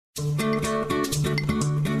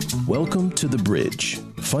Welcome to The Bridge.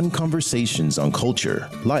 Fun conversations on culture,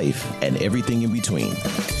 life, and everything in between.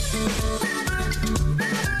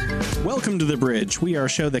 Welcome to The Bridge. We are a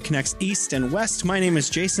show that connects East and West. My name is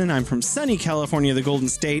Jason. I'm from sunny California, the Golden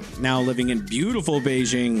State, now living in beautiful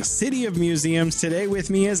Beijing, city of museums. Today with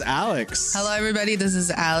me is Alex. Hello, everybody. This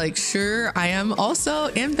is Alex. Sure, I am also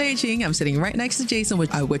in Beijing. I'm sitting right next to Jason,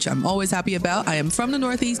 which I'm always happy about. I am from the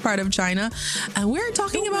northeast part of China, and we're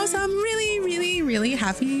talking about some really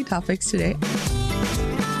happy topics today.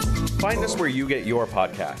 Find us where you get your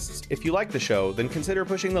podcasts. If you like the show, then consider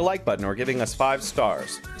pushing the like button or giving us 5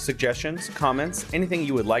 stars. Suggestions, comments, anything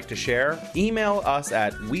you would like to share, email us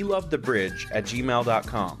at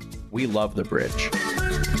welovethebridge@gmail.com. We love the bridge.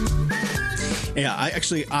 Yeah,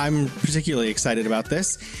 I'm particularly excited about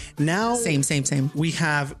this. Now, Same. We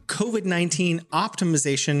have COVID-19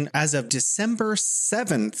 optimization as of December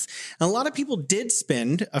 7th. And a lot of people did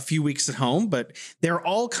spend a few weeks at home, but there are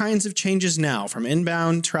all kinds of changes now, from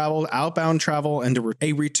inbound travel, outbound travel, and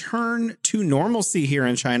a return to normalcy here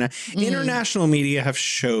in China. International media have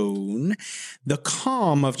shown the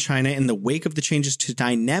calm of China in the wake of the changes to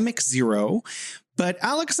dynamic zero. But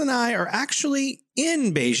Alex and I are actually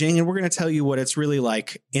in Beijing, and we're going to tell you what it's really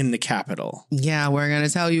like in the capital. Yeah, we're going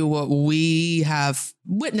to tell you what we have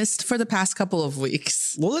witnessed for the past couple of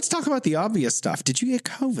weeks. Well, let's talk about the obvious stuff. Did you get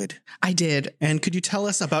COVID? I did. And could you tell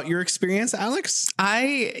us about your experience, Alex?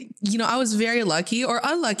 I was very lucky or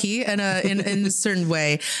unlucky in a certain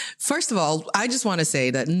way. First of all, I just want to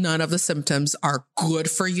say that none of the symptoms are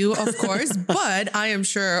good for you, of course, but I am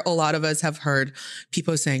sure a lot of us have heard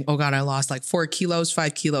people saying, oh God, I lost like 4 kilos,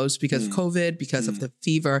 5 kilos because of COVID, because of the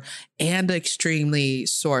fever and extremely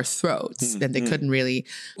sore throats. And they couldn't really,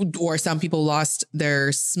 or some people lost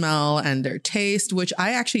their smell and their taste, which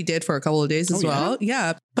I actually did for a couple of days as well.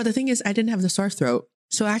 Yeah. But the thing is, I didn't have the sore throat.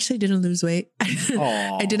 So I actually didn't lose weight.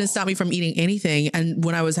 It didn't stop me from eating anything. And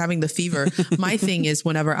when I was having the fever, my thing is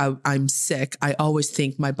whenever I'm sick, I always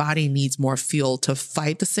think my body needs more fuel to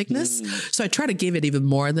fight the sickness. So I try to give it even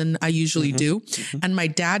more than I usually do. And my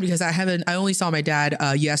dad, because I only saw my dad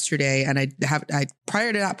yesterday, and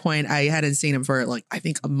prior to that point, I hadn't seen him for I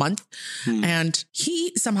think a month. And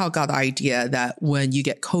he somehow got the idea that when you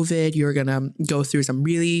get COVID, you're going to go through some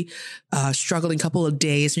really struggling couple of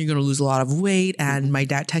days and you're going to lose a lot of weight. And my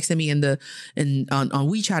dad texted me on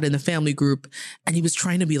WeChat in the family group, and he was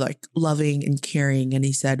trying to be loving and caring. And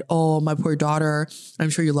he said, oh, my poor daughter, I'm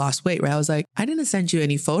sure you lost weight, right? I was like, I didn't send you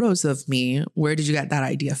any photos of me. Where did you get that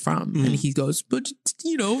idea from? And he goes, but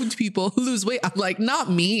people who lose weight. I'm like, not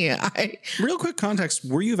me. Real quick context.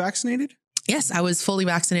 Were you vaccinated? Yes, I was fully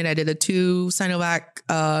vaccinated. I did the 2 Sinovac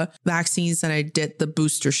vaccines, and I did the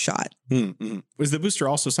booster shot. Was the booster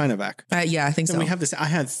also Sinovac? Yeah, I think so. And we have this. I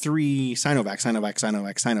had 3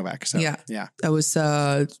 Sinovac. So yeah. I was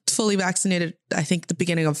fully vaccinated, I think, the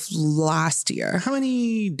beginning of last year. How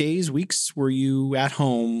many days, weeks were you at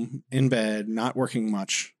home in bed, not working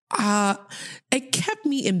much? It kept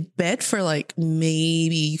me in bed for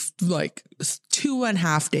maybe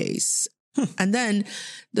 2.5 days. And then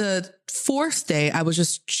the 4th day, I was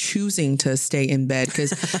just choosing to stay in bed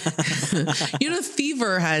because,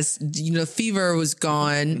 fever was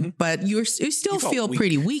gone, but you still feel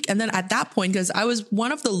pretty weak. And then at that point, because I was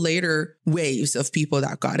one of the later waves of people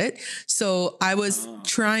that got it. So I was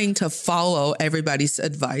trying to follow everybody's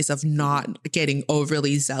advice of not getting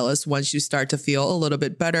overly zealous once you start to feel a little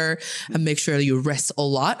bit better and make sure you rest a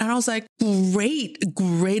lot. And I was like,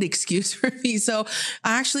 great excuse for me. So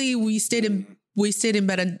actually we stayed in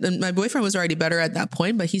bed, and my boyfriend was already better at that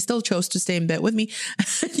point, but he still chose to stay in bed with me.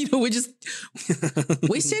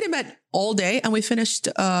 We stayed in bed all day, and we finished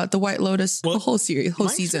the White Lotus the whole season.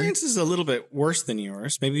 My experience is a little bit worse than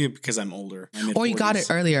yours, maybe because I'm older. Or you got it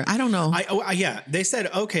earlier. I don't know. Yeah, they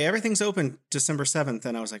said, okay, everything's open December 7th.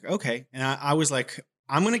 And I was like, okay. And I was like,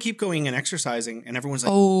 I'm going to keep going and exercising. And everyone's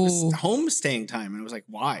like, home staying time. And I was like,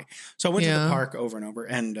 why? So I went to the park over and over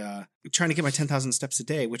and trying to get my 10,000 steps a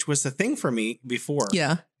day, which was the thing for me before.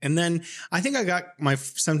 Yeah. And then I think I got my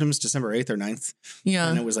symptoms December 8th or 9th. Yeah.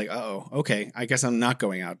 And it was like, okay, I guess I'm not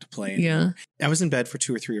going out to play anymore. Yeah. I was in bed for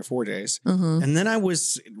 2 or 3 or 4 days. And then I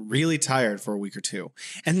was really tired for a week or 2.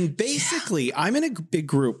 And basically, I'm in a big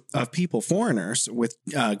group of people, foreigners with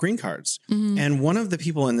green cards. And one of the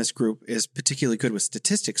people in this group is particularly good with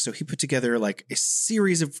statistics. So he put together a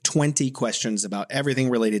series of 20 questions about everything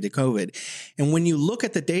related to COVID. And when you look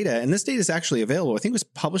at the data, and this data is actually available, I think it was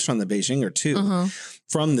published on the Beijing too,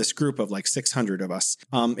 from this group of 600 of us,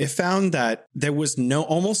 it found that there was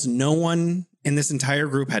almost no one in this entire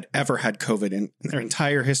group had ever had COVID in their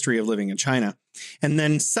entire history of living in China. And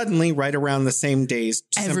then suddenly, right around the same days,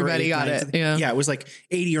 everybody got it. Yeah. Yeah. It was like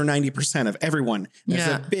 80 or 90% of everyone. There's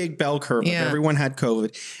a big bell curve of everyone had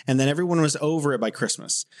COVID. And then everyone was over it by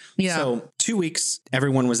Christmas. Yeah. So 2 weeks,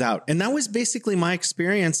 everyone was out. And that was basically my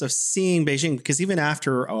experience of seeing Beijing, because even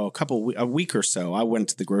after a week or so, I went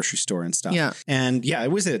to the grocery store and stuff. Yeah. And yeah,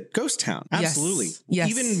 it was a ghost town. Absolutely. Yes.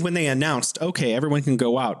 Even when they announced, okay, everyone can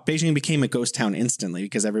go out, Beijing became a ghost town instantly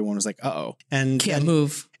because everyone was like, uh-oh. And can't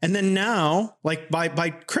move. And then now, like by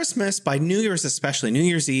Christmas, by New Year's especially, New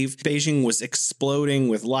Year's Eve, Beijing was exploding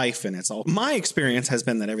with life, and it's all. My experience has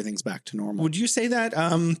been that everything's back to normal. Would you say that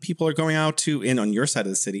people are going out on your side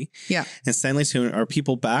of the city? Yeah. And Stanley, soon, are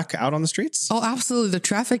people back out on the streets? Oh, absolutely. The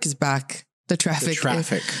traffic is back. The traffic.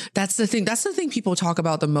 That's the thing. That's the thing people talk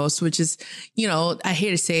about the most, which is, I hate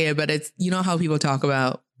to say it, but it's, how people talk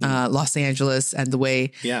about Los Angeles and the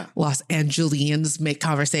way Los Angelians make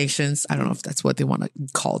conversations. I don't know if that's what they want to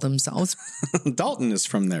call themselves. Dalton is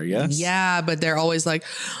from there, yes. Yeah, but they're always like,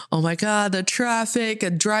 oh my God, the traffic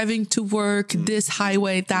and driving to work, this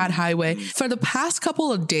highway, that highway. For the past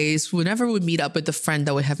couple of days, whenever we meet up with a friend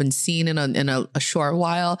that we haven't seen in a short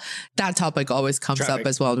while, that topic always comes up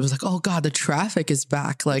as well. It was like, oh God, the traffic is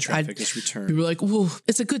back. Like, traffic is returned. We were like, whoa,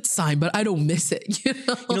 it's a good sign, but I don't miss it.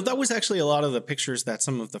 That was actually a lot of the pictures that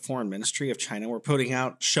some of the Foreign Ministry of China were putting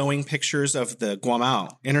out, showing pictures of the Guomao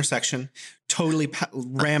intersection totally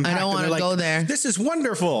rammed back. I don't want to go there. This is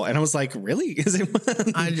wonderful. And I was like, really? Is it?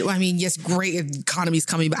 I mean, yes, great economy's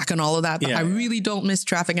coming back and all of that, but I really don't miss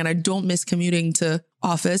traffic, and I don't miss commuting to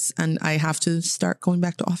office, and I have to start going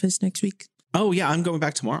back to office next week. Oh yeah, I'm going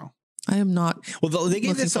back tomorrow. I am not. Well, they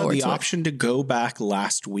gave us the option to go back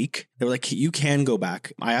last week. They were like, you can go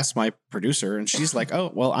back. I asked my producer and she's like,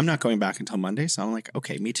 oh, well, I'm not going back until Monday. So I'm like,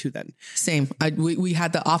 okay, me too then. Same. We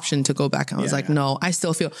had the option to go back. And I was like, no, I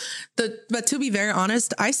still feel but to be very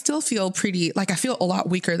honest, I still feel pretty, I feel a lot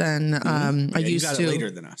weaker than I used to. You got it later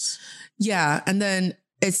than us. Yeah. And then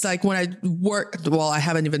it's like when I I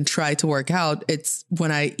haven't even tried to work out. It's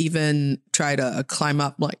when I even try to climb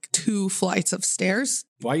up 2 flights of stairs.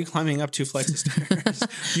 Why are you climbing up 2 flights of stairs?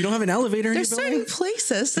 You don't have an elevator in your building? There's certain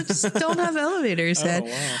places that just don't have elevators. Wow.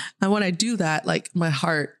 And when I do that, my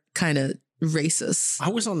heart kind of races. I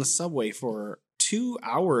was on the subway for 2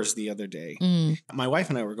 hours the other day. My wife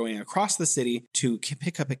and I were going across the city to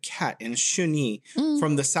pick up a cat in Shunyi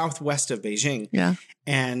from the southwest of Beijing. Yeah.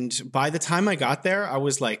 And by the time I got there, I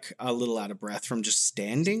was a little out of breath from just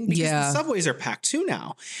standing because the subways are packed too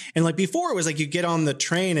now. And before it was you get on the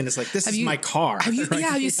train and it's this is my car. Have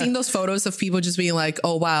you seen those photos of people just being like,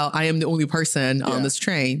 oh, wow, I am the only person on this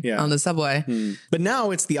train, on the subway. But now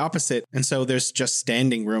it's the opposite. And so there's just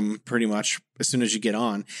standing room pretty much as soon as you get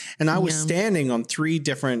on. And I was standing on 3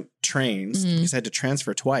 different trains because I had to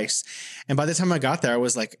transfer twice. And by the time I got there, I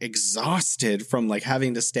was exhausted from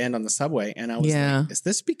having to stand on the subway. And I was is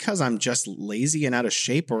this because I'm just lazy and out of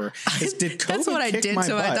shape, or did COVID That's what I did.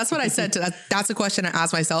 So that's what I said to that. That's a question I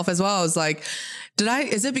asked myself as well. I was like,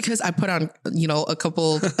 is it because I put on, a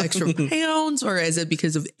couple extra pounds, or is it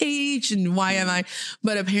because of age, and why am I?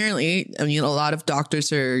 But apparently, a lot of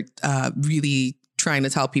doctors are really trying to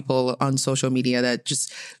tell people on social media that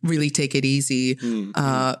just really take it easy.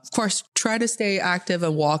 Of course, try to stay active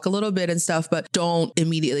and walk a little bit and stuff, but don't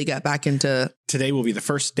immediately get back into. Today will be the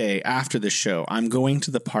first day after the show. I'm going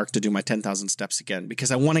to the park to do my 10,000 steps again because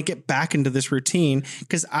I want to get back into this routine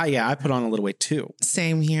because I put on a little weight too.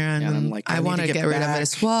 Same here. And I'm like, I want to get rid of it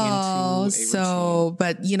as well. So,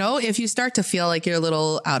 but if you start to feel like you're a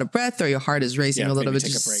little out of breath or your heart is racing a little bit,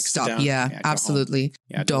 just stop. Yeah, absolutely.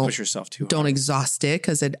 Yeah, don't push yourself too hard. Don't exhaust it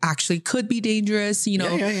because it actually could be dangerous.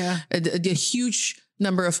 A huge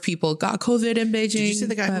number of people got COVID in Beijing. Did you see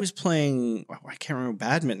the guy who was playing, I can't remember,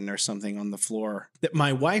 badminton or something on the floor? That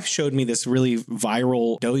my wife showed me this really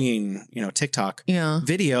viral Douyin, TikTok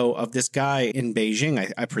video of this guy in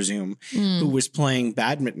Beijing, I presume, who was playing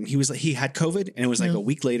badminton. He had COVID and it was a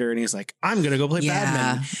week later and he's like, I'm going to go play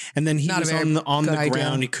badminton. And then he was on the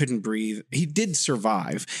ground. He couldn't breathe. He did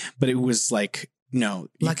survive, but it was no,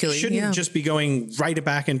 luckily, you shouldn't just be going right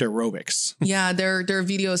back into aerobics. Yeah, there are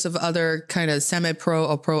videos of other kind of semi-pro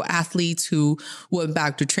or pro athletes who went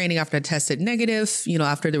back to training after they tested negative,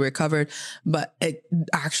 after they recovered. But it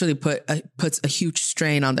actually puts a huge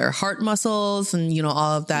strain on their heart muscles and,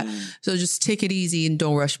 all of that. So just take it easy and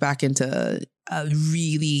don't rush back into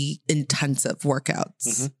really intensive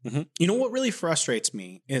workouts. You know what really frustrates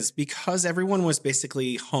me is because everyone was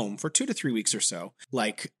basically home for 2 to 3 weeks or so,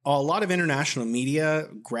 a lot of international media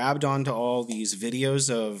grabbed onto all these videos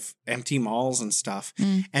of empty malls and stuff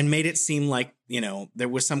and made it seem like there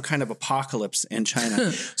was some kind of apocalypse in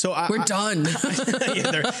China. So we're done.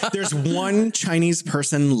 There's one Chinese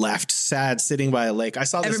person left, sad, sitting by a lake. I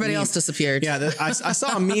saw this everybody meme. else disappeared. Yeah, I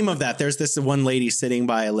saw a meme of that. There's this one lady sitting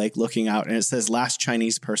by a lake looking out, and it says last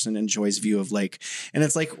Chinese person enjoys view of lake. And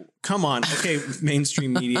it's like, come on. Okay,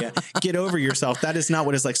 mainstream media, get over yourself. That is not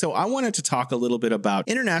what it's like. So I wanted to talk a little bit about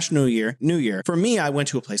International New Year. For me, I went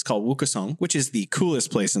to a place called Wukesong, which is the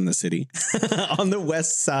coolest place in the city on the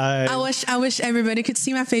west side. I wish everybody could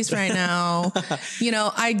see my face right now.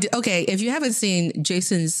 If you haven't seen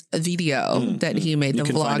Jason's video that he made, the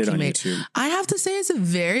vlog he made, YouTube. I have to say it's a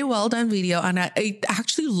very well done video, and it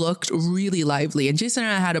actually looked really lively. And Jason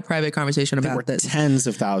and I had a private conversation about this. Tens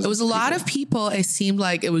of thousands. It was a lot of people. It seemed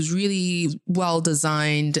like it was really well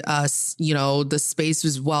designed. The space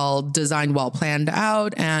was well designed, well planned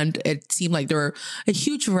out, and it seemed like there were a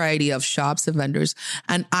huge variety of shops and vendors.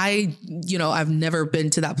 And I've never been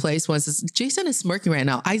to that place once. Jason is smirking right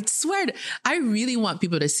now. I swear, I really want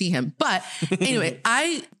people to see him. But anyway,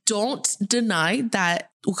 I don't deny that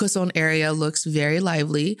Wukesong area looks very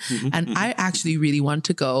lively. And I actually really want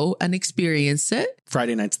to go and experience it.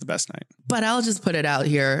 Friday night's the best night. But I'll just put it out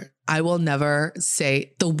here. I will never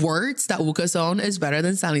say the words that Wukesong is better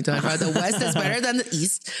than Sanlitun or the West is better than the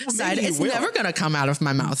East side. It's never going to come out of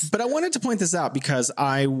my mouth. But I wanted to point this out because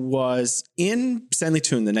I was in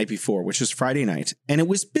Sanlitun the night before, which was Friday night, and it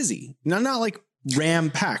was busy. Not like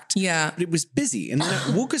ram-packed. Yeah. But it was busy. And then at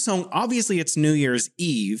Wukesong, obviously it's New Year's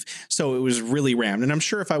Eve, so it was really rammed. And I'm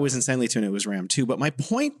sure if I was in Sanlitun, it was rammed too. But my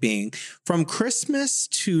point being, from Christmas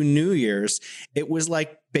to New Year's, it was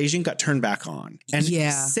like Beijing got turned back on. And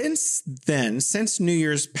since then, since New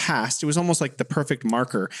Year's passed, it was almost like the perfect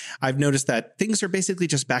marker. I've noticed that things are basically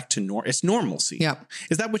just back to normal. It's normalcy. Yeah.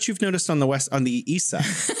 Is that what you've noticed on the east side?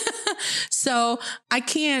 So I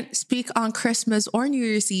can't speak on Christmas or New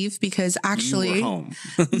Year's Eve because actually, you were home.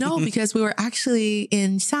 No, because we were actually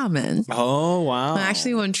in Xiamen. Oh, wow. I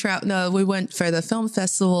actually went we went for the film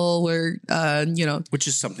festival where, which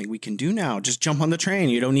is something we can do now. Just jump on the train.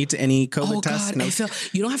 You don't need any COVID test.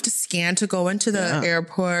 You don't have to scan to go into the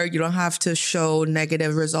airport. You don't have to show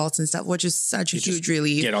negative results and stuff, which is such a huge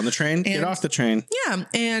relief. Get on the train, get off the train. Yeah.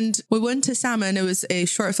 And we went to Xiamen. It was a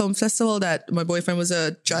short film festival that my boyfriend was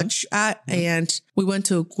a judge at. And we went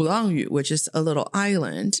to Gulangyu, which is a little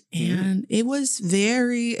island. And it was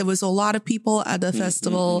a lot of people at the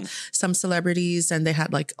festival, some celebrities, and they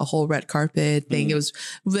had like a whole red carpet thing. It was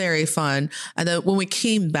very fun. And then when we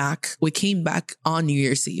came back on New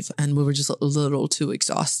Year's Eve and we were just a little too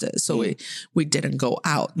exhausted. So we didn't go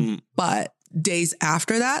out. But days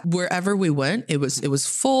after that, wherever we went, it was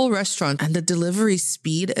full restaurant and the delivery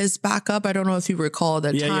speed is back up. I don't know if you recall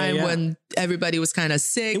the time when everybody was kind of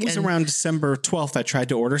sick. It was around December 12th. I tried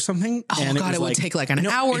to order something. Oh, and God, it would take like an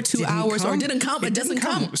hour, 2 hours, or it didn't come. It doesn't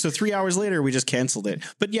come. So 3 hours later, we just canceled it.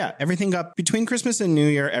 But yeah, everything got between Christmas and New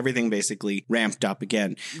Year, everything basically ramped up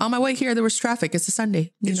again. On my way here, there was traffic. It's a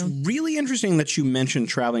Sunday. It's really interesting that you mentioned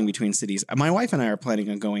traveling between cities. My wife and I are planning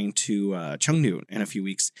on going to Chengdu in a few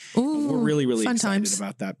weeks. Ooh, we're really excited times.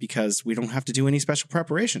 About that because we don't have to do any special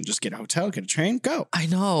preparation. Just get a hotel, get a train, go. I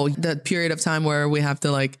know the period of time where we have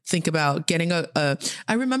to like think about getting I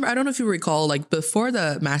remember, I don't know if you recall, like before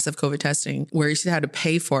the massive COVID testing where you had to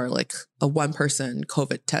pay for like a one person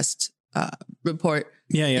COVID test report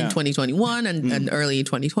in 2021 and early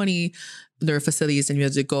 2020. There are facilities and you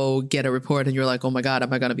have to go get a report and you're like, oh my God,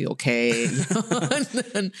 am I going to be okay? And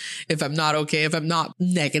then if I'm not okay, if I'm not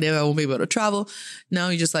negative, I won't be able to travel. Now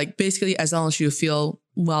you just like, basically, as long as you feel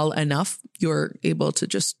well enough, you're able to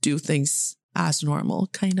just do things as normal,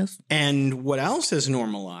 kind of. And what else is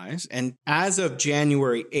normalized? And as of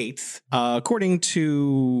January 8th, according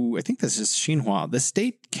to, I think this is Xinhua, the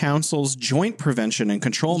State Council's Joint Prevention and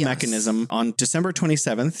Control Mechanism on December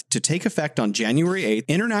 27th to take effect on January 8th,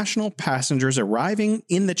 international passengers arriving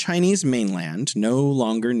in the Chinese mainland no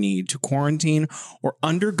longer need to quarantine or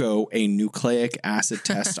undergo a nucleic acid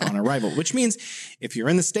test on arrival, which means if you're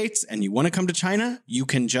in the States and you want to come to China, you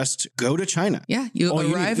can just go to China. Yeah, you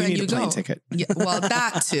arrive and you go. Plane ticket. Yeah, well,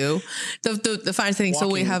 that too. The fine thing. Walking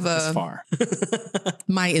so we have far.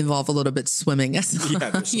 might involve a little bit swimming as well. Yeah,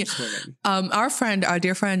 there's some swimming. Our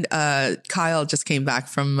dear friend Kyle just came back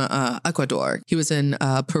from Ecuador. He was in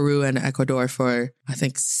Peru and Ecuador for I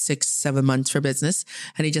think 6-7 months for business,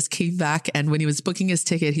 and he just came back. And when he was booking his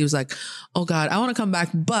ticket, he was like, "Oh God, I want to come back,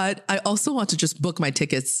 but I also want to just book my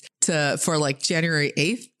tickets for like January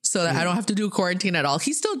 8th." So that I don't have to do quarantine at all.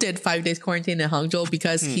 He still did 5 days quarantine in Hangzhou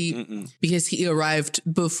because he arrived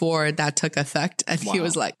before that took effect. And he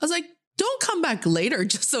was like, I was like, don't come back later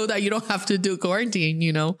just so that you don't have to do quarantine,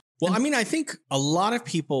 Well, I mean, I think a lot of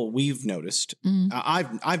people we've noticed,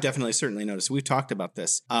 I've definitely certainly noticed, we've talked about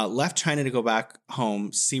this, left China to go back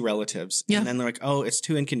home, see relatives. And then they're like, oh, it's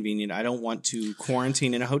too inconvenient. I don't want to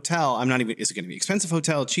quarantine in a hotel. I'm not even, is it going to be expensive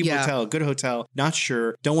hotel, cheap hotel, good hotel? Not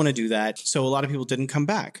sure. Don't want to do that. So a lot of people didn't come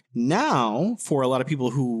back. Now, for a lot of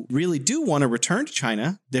people who really do want to return to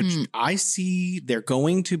China, I see they're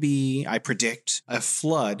going to be, I predict, a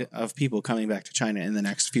flood of people coming back to China in the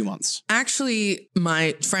next few months. Actually,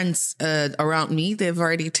 my friends around me, they've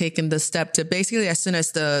already taken the step to basically, as soon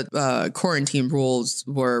as the quarantine rules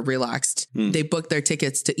were relaxed, they booked their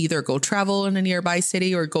tickets to either go travel in a nearby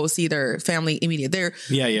city or go see their family immediately.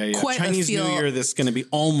 They're quite Chinese New Year, this is going to be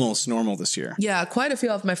almost normal this year. Yeah, quite a few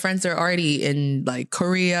of my friends are already in like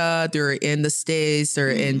Korea, they're in the States, they're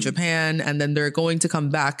in Japan, and then they're going to come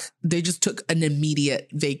back. They just took an immediate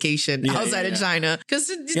vacation outside of China.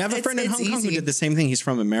 Because I have a friend in Hong Kong who did the same thing. He's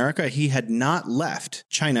from America. He had not left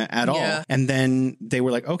China at all. And then they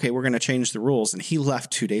were like, okay, we're going to change the rules. And he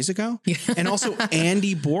left 2 days ago. And also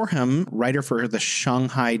Andy Boreham, writer for the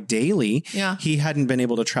Shanghai Daily, he hadn't been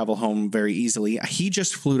able to travel home very easily. He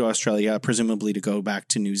just flew to Australia, presumably to go back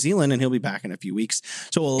to New Zealand, and he'll be back in a few weeks.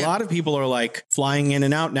 So a lot of people are like flying in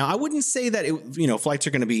and out. Now, I wouldn't say that flights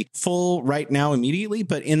are going to be full right now immediately,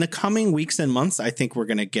 but in the coming weeks and months, I think we're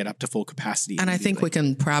going to get up to full capacity. And I think we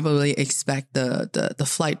can probably expect the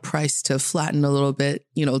flight price to flatten a little bit,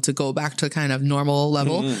 to go back to kind of normal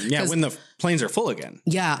level. Yeah, when the planes are full again.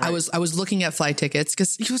 Yeah, right. I was looking at flight tickets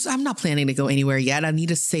because I'm not planning to go anywhere yet. I need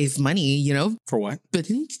to save money, For what? But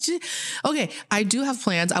okay, I do have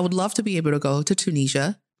plans. I would love to be able to go to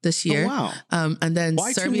Tunisia this year. Oh, wow. And then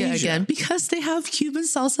Why Serbia Tunisia? again, because they have Cuban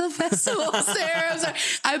salsa festivals there. I'm sorry.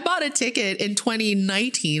 I bought a ticket in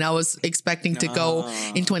 2019. I was expecting to go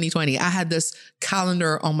in 2020. I had this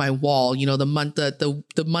calendar on my wall,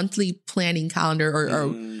 the monthly planning calendar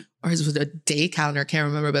or it was a day calendar. I can't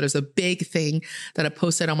remember, but it was a big thing that I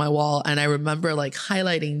posted on my wall. And I remember like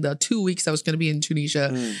highlighting the 2 weeks I was going to be in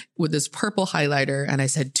Tunisia with this purple highlighter. And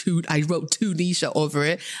I wrote Tunisia over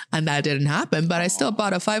it, and that didn't happen, but I still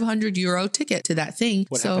bought a €500 ticket to that thing.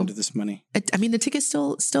 What happened to this money? The ticket's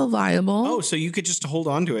still viable. Oh, so you could just hold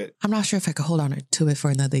on to it. I'm not sure if I could hold on to it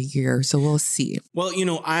for another year. So we'll see. Well,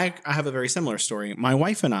 I have a very similar story. My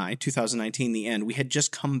wife and I, 2019, the end, we had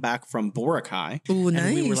just come back from Boracay. Ooh, nice.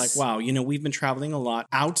 And we were like, wow, we've been traveling a lot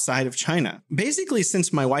outside of China. Basically,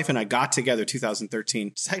 since my wife and I got together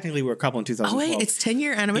 2013, technically we were a couple in 2012. Oh, wait, it's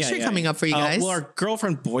 10-year anniversary coming up for you guys. Well, our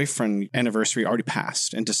girlfriend-boyfriend anniversary already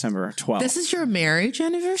passed in December 12th. This is your marriage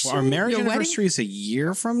anniversary? Well, our marriage anniversary is a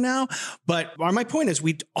year from now. But my point is,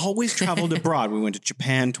 we always traveled abroad. We went to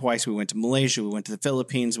Japan twice. We went to Malaysia. We went to the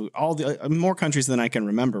Philippines. All the more countries than I can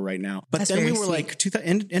remember right now. But then we were like,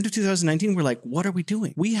 end of 2019, we're like, what are we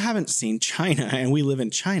doing? We haven't seen China, and we live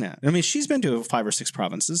in China. I mean, she's been to 5 or 6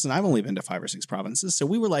 provinces, and I've only been to 5 or 6 provinces. So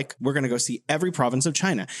we were like, we're going to go see every province of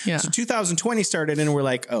China. Yeah. So 2020 started, and we're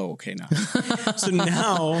like, oh, okay, no. So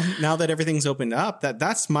now that everything's opened up,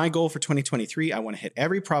 that's my goal for 2023. I want to hit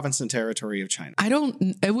every province and territory of China.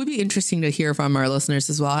 It would be interesting to hear from our listeners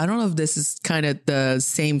as well. I don't know if this is kind of the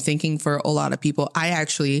same thinking for a lot of people. I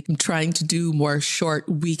actually am trying to do more short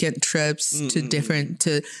weekend trips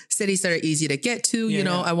to cities that are easy to get to.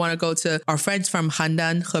 I want to go to our friends from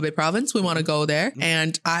Handan, Hebei province. We want to go there.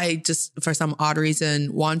 And I just, for some odd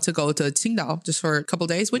reason, want to go to Qingdao just for a couple of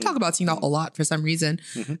days. We talk about Qingdao a lot for some reason.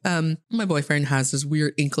 My boyfriend has this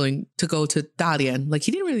weird inkling to go to Dalian. Like,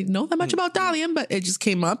 he didn't really know that much about Dalian, but it just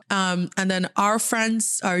came up. And then our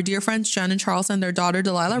dear friends, Jen and Charles, and their daughter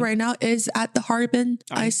Delilah right now is at the Harbin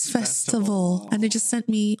Ice Festival. And they just sent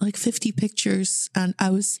me like 50 pictures. And I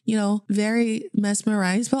was, very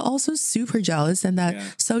mesmerized, but also super jealous. And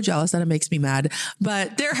so jealous that it makes me mad.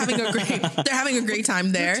 But they're having a great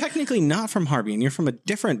time there. You're technically not from Harbin. You're from a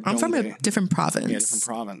different. I'm from a different province. Yeah, different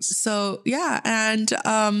province. So and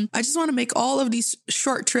I just want to make all of these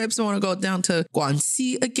short trips. I want to go down to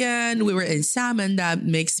Guangxi again. We were in Xiamen. That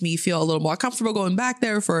makes me feel a little more comfortable going back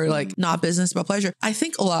there for like not business but pleasure. I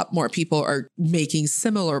think a lot more people are making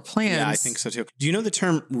similar plans. Yeah, I think so too. Do you know the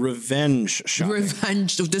term revenge shopping?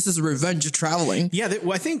 Revenge. This is revenge traveling. Yeah,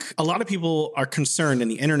 I think a lot of people are concerned in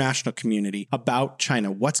the international community about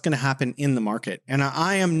China. What's going to happen in the market? And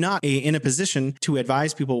I am not in a position to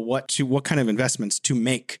advise people what kind of investments to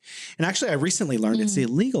make. And actually, I recently learned it's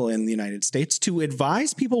illegal in the United States to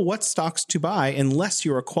advise people what stocks to buy unless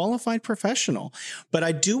you're a qualified professional. But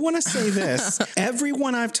I do want to say this.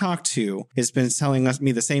 Everyone I've talked to has been telling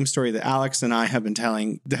me the same story that Alex and I have been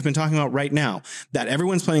talking about right now, that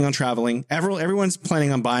everyone's planning on traveling. Everyone's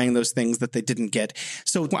planning on buying those things that they didn't get.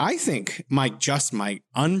 So I think my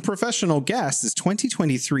unprofessional guess is 2020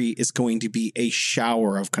 2023 is going to be a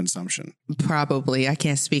shower of consumption. Probably. I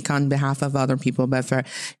can't speak on behalf of other people, but for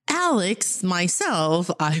Alex, myself,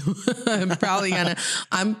 I'm probably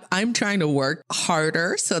I'm trying to work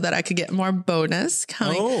harder so that I could get more bonus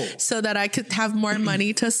coming, so that I could have more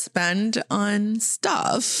money to spend on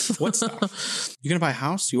stuff. What stuff? You're going to buy a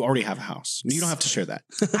house? You already have a house. You don't have to share that.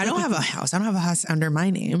 I don't have a house. I don't have a house under my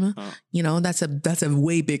name. You know, that's a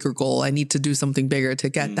way bigger goal. I need to do something bigger to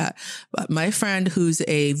get that. But my friend who's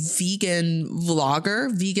a vegan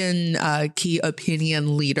vlogger, vegan key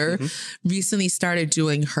opinion leader, recently started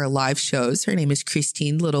doing her live shows. Her name is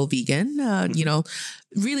Christine Little Vegan. You know,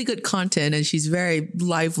 really good content, and she's very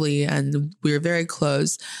lively, and we're very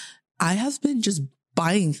close. I have been just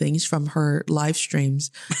buying things from her live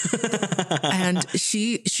streams. And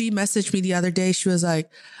she messaged me the other day. She was like,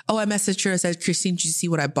 oh, I messaged her. I said, Christine, did you see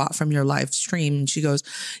what I bought from your live stream? And she goes,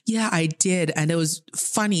 yeah, I did. And it was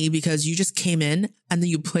funny because you just came in and then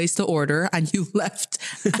you placed the order and you left.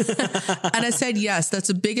 And I said, yes, that's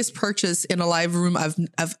the biggest purchase in a live room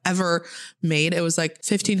I've ever made. It was like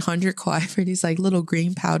 1,500 kwai for these like little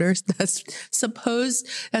green powders that's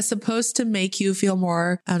supposed to make you feel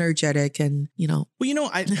more energetic and, you know. Well, you know,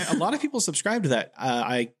 a lot of people subscribe to that.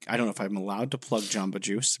 I don't know if I'm allowed to plug Jamba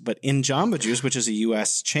Juice, but in Jamba Juice, which is a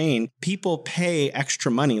U.S. chain, people pay extra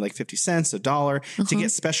money, like 50 cents, $1, to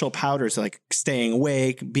get special powders like staying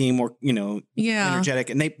awake, being more, you know,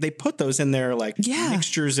 energetic. And they put those in there like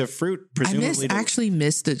mixtures of fruit, presumably. I actually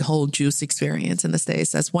missed the whole juice experience in the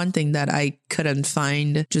States. That's one thing that I couldn't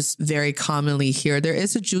find just very commonly here. There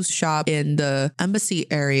is a juice shop in the embassy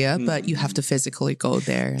area, but you have to physically go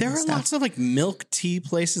there. There are lots of like milk tea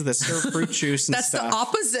places that serve fruit juice and That's stuff. the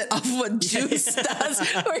opposite of what juice does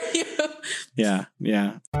for you. Yeah.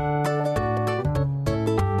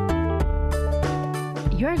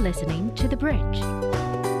 You're listening to The Bridge.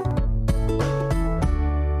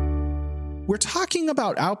 We're talking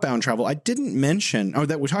about outbound travel. I didn't mention,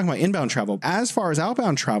 that we're talking about inbound travel. As far as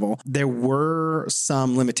outbound travel, there were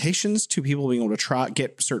some limitations to people being able to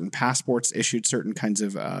get certain passports issued, certain kinds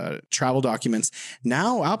of travel documents.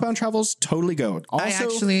 Now, outbound travel is totally go. Also,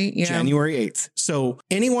 January 8th. So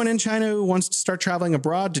anyone in China who wants to start traveling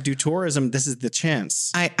abroad to do tourism, this is the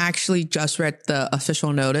chance. I actually just read the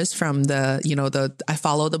official notice from I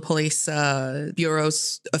follow the police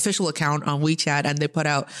bureau's official account on WeChat, and they put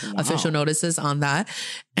out official notices on that.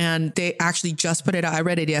 And they actually just put it out. I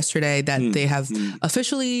read it yesterday that they have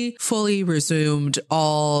officially fully resumed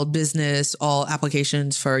all business, all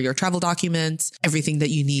applications for your travel documents, everything that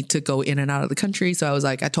you need to go in and out of the country. So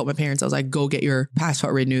I told my parents, go get your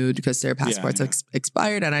passport renewed because their passports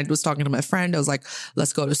expired. And I was talking to my friend. I was like,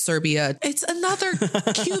 let's go to Serbia. It's another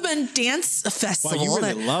Cuban dance festival. Well, you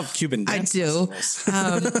really love Cuban dance festivals.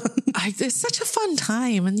 It's such a fun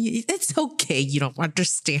time, and it's okay. You don't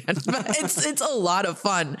understand, but it's a lot of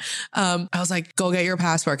fun. I was like, go get your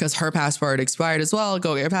passport because her passport expired as well.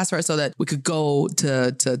 Go get your passport so that we could go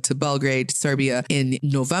to Belgrade, Serbia in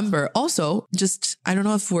November. Also, I don't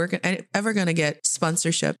know if we're ever going to get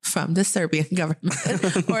sponsorship from the Serbian government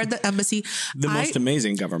or the embassy. The most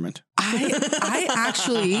amazing government. I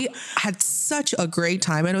actually had such a great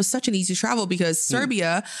time, and it was such an easy travel because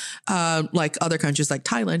Serbia, like other countries like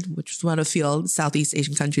Thailand, which is one of the few Southeast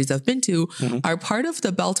Asian countries I've been to, are part of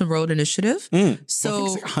the Belt and Road Initiative.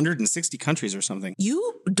 So like 160 countries or something.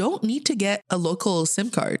 You don't need to get a local SIM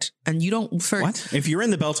card, and you don't. What? If you're in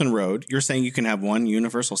the Belt and Road, you're saying you can have one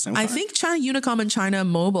universal SIM card? I think China Unicom and China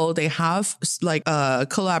Mobile, they have like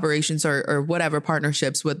collaborations or whatever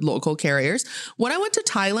partnerships with local carriers. When I went to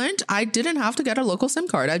Thailand, I didn't have to get a local SIM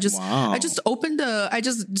card. I just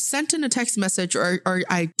sent in a text message or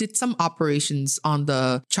I did some operations on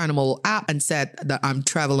the China Mobile app and said that I'm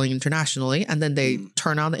traveling internationally, and then they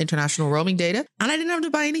turn on the international roaming data, and I didn't have to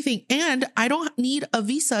buy anything, and I don't need a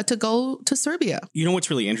visa to go to Serbia. You know what's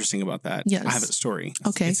really interesting about that? Yes. I have a story.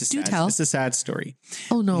 Okay, do tell. It's a sad story.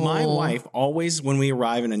 Oh no. My wife always, when we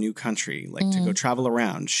arrive in a new country, like to go travel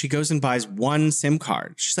around, she goes and buys one SIM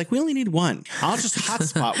card. She's like, we only need one. I'll just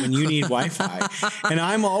hotspot when you need Wi-Fi. And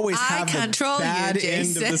I'm always having the bad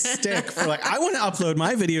end of the stick for like, I want to upload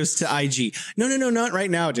my videos to IG. No, not right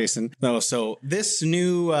now, Jason. No, so this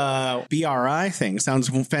new BRI thing sounds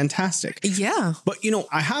fantastic. Yeah. But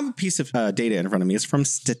I have a piece of data in front of me. It's from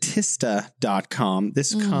Statista.com.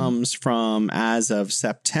 This comes from as of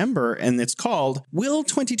September, and it's called Will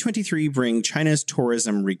 2023 Bring China's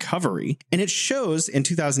Tourism Recovery? And it shows in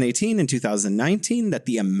 2018 and 2019 that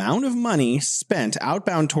the amount of money spent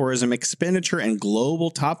outbound tourism expenditure and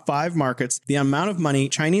global top 5 markets, the amount of money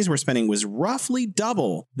Chinese were spending was roughly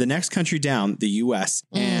double the next country down, the US,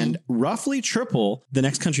 and roughly triple the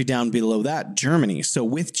next country down below that, Germany. So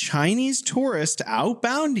with Chinese tourists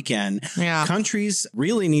outbound again, countries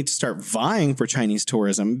really need to start vying for Chinese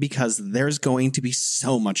tourism because there's going to be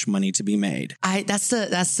so much money to be made. That's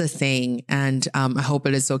the thing. And I hope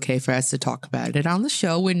it is okay for us to talk about it on the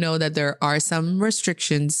show. We know that there are some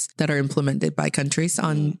restrictions that are implemented by countries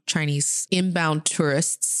on Chinese inbound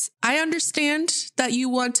tourists. I understand that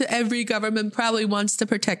every government probably wants to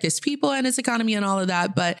protect its people and its economy and all of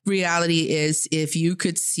that. But reality is, if you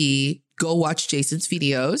could see, go watch Jason's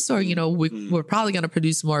videos, or, we're probably going to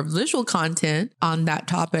produce more visual content on that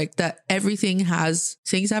topic, that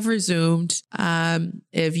things have resumed.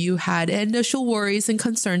 If you had initial worries and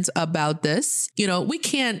concerns about this, we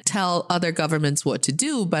can't tell other governments what to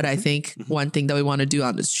do. But I think one thing that we want to do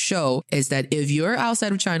on this show is that if you're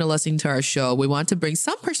outside of China listening to our show, we want to bring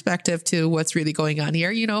some perspective to what's really going on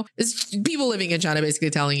here. It's people living in China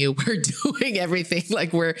basically telling you we're doing everything,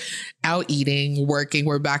 like we're out eating, working,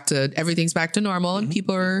 everything's back to normal. And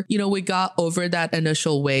people are, we got over that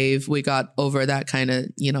initial wave. We got over that kind of,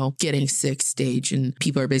 getting sick stage, and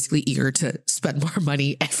people are basically eager to spend more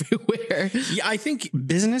money everywhere. Yeah, I think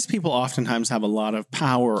business people oftentimes have a lot of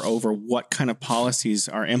power over what kind of policies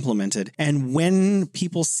are implemented. And when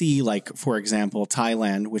people see, like, for example,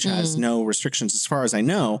 Thailand, which has no restrictions as far as I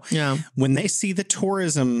know, when they see the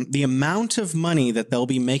tourism, the amount of money that they'll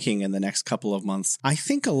be making in the next couple of months, I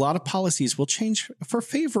think a lot of policies will change for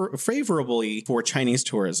favorably for Chinese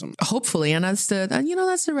tourism. Hopefully. And that's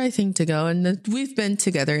the right thing to go. And we've been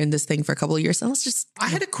together in this thing for a couple of years. And I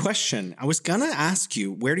had a question. I was going to ask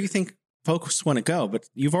you, where do you think folks want to go? But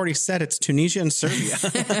you've already said it's Tunisia and Serbia.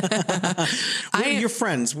 Where are your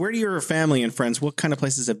friends? Where do your family and friends, what kind of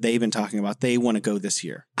places have they been talking about they want to go this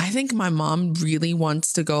year? I think my mom really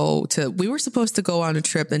wants to go we were supposed to go on a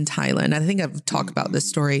trip in Thailand. I think I've talked about this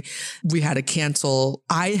story. We had to cancel.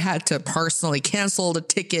 I had to personally cancel the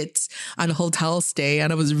tickets on a hotel stay.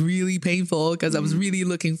 And it was really painful because I was really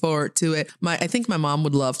looking forward to it. I think my mom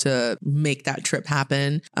would love to make that trip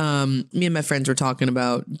happen. Me and my friends were talking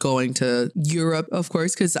about going to Europe, of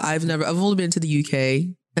course, because I've only been to the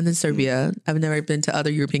UK and then Serbia. I've never been to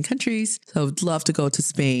other European countries. So I would love to go to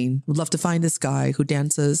Spain. Would love to find this guy who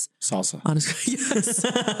dances salsa. Yes.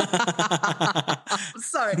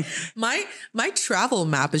 Sorry. My travel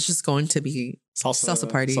map is just going to be salsa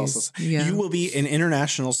parties. Salsas. Yeah. You will be an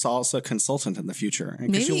international salsa consultant in the future.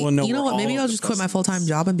 Maybe, you will know what? Maybe I'll just quit my full-time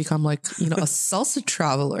job and become a salsa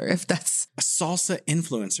traveler, if that's a salsa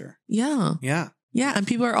influencer. Yeah. Yeah. Yeah, and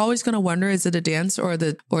people are always going to wonder, is it a dance or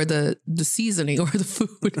the seasoning or the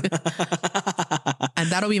food? And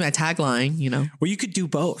that'll be my tagline, Well, you could do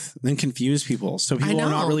both, then confuse people so people are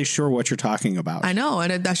not really sure what you're talking about. I know,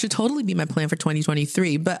 and that should totally be my plan for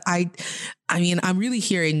 2023. But I'm really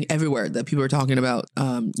hearing everywhere that people are talking about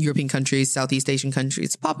European countries, Southeast Asian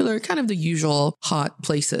countries, popular, kind of the usual hot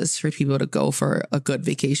places for people to go for a good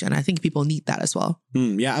vacation. I think people need that as well.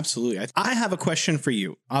 Yeah, absolutely. I have a question for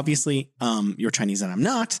you. Obviously, you're Chinese and I'm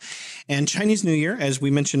not. And Chinese New Year, as we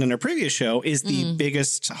mentioned in our previous show, is the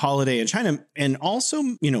biggest holiday in China. And also,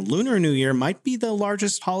 Lunar New Year might be the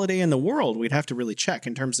largest holiday in the world. We'd have to really check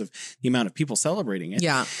in terms of the amount of people celebrating it.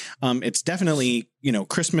 Yeah. It's definitely,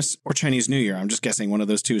 Christmas or Chinese New Year. I'm just guessing one of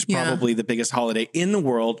those two is probably the biggest holiday in the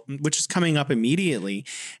world, which is coming up immediately.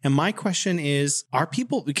 And my question is, are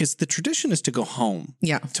people, because the tradition is to go home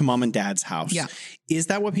to mom and dad's house. Yeah. Is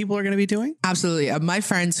that what people are going to be doing? Absolutely. My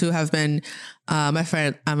friends who have been, my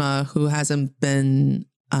friend Emma, who hasn't been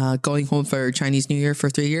going home for Chinese New Year for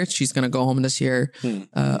 3 years, she's going to go home this year.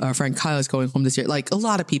 Our friend Kyle is going home this year. Like a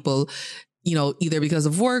lot of people, either because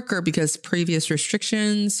of work or because previous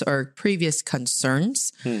restrictions or previous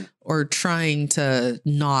concerns or trying to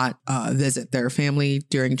not visit their family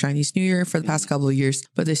during Chinese New Year for the past couple of years.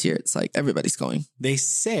 But this year, it's like everybody's going. They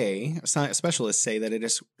say, specialists say that it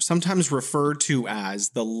is sometimes referred to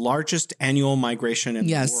as the largest annual migration in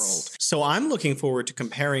the world. So I'm looking forward to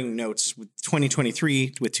comparing notes with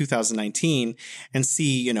 2023 with 2019 and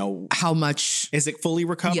see, how much is it fully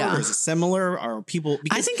recovered? Or is it similar? Are people?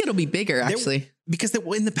 I think it'll be bigger, actually. Because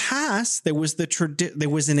in the past, there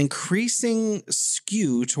was an increasing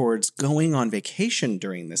skew towards going on vacation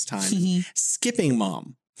during this time, skipping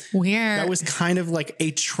mom. Where that was kind of like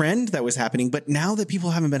a trend that was happening. But now that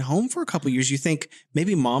people haven't been home for a couple of years, you think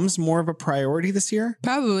maybe mom's more of a priority this year?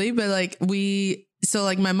 Probably, but like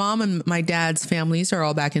my mom and my dad's families are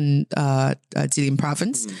all back in Jilin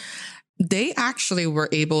province. They actually were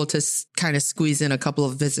able to kind of squeeze in a couple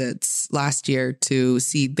of visits last year to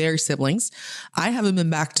see their siblings. I haven't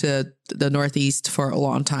been back to the Northeast for a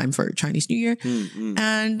long time for Chinese New Year.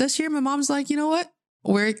 And this year, my mom's like, you know what?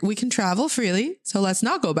 We can travel freely. So let's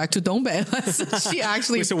not go back to Dongbei. She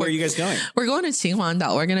actually. Wait, so where are you guys going? We're going to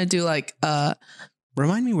Qinhuangdao. We're going to do like.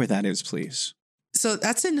 Remind me where that is, please. So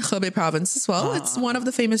that's in Hebei province as well. It's one of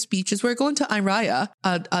the famous beaches. We're going to Anraya,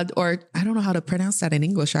 or I don't know how to pronounce that in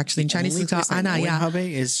English, actually. In Chinese, it's called Anaya.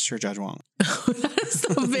 Hebei is Shijiazhuang. That is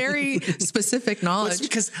a very specific knowledge. Well, it's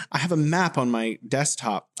because I have a map on my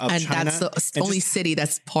desktop of and China. that's the only city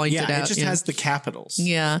that's pointed out. Yeah, it just has the capitals.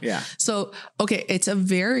 Yeah. So, okay, it's a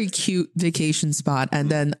very cute vacation spot. And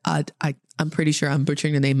then I'm pretty sure I'm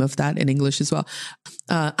butchering the name of that in English as well.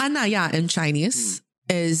 Anaya in Chinese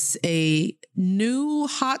is a new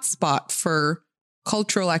hotspot for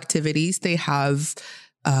cultural activities. They have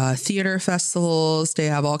theater festivals. They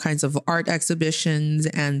have all kinds of art exhibitions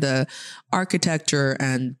and the architecture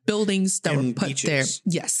and buildings that were put beaches. there.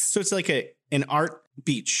 Yes. So it's like an art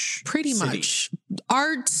beach. Pretty city. much.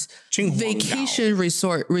 Art Qinhuangdao. vacation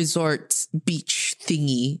resort beach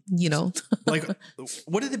thingy, you know. Like,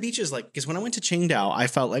 what are the beaches like? Because when I went to Qingdao, I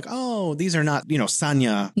felt like, oh, these are not,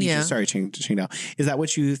 Sanya beaches. Yeah. Sorry, Qingdao. Is that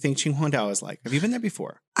what you think Qinhuangdao is like? Have you been there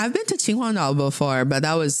before? I've been to Qinhuangdao before, but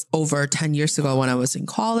that was over 10 years ago when I was in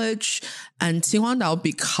college. And Qinhuangdao,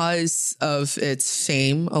 because of its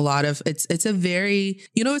fame, a lot of it's a very,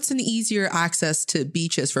 it's an easier access to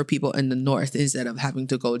beaches for people in the north instead of having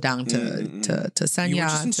to go down to Sanya. You were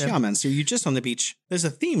just in Xiamen, so you're just on the beach. There's a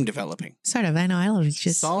theme developing. Sort of. I know. I love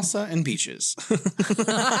beaches. Salsa and beaches.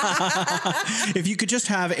 If you could just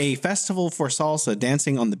have a festival for salsa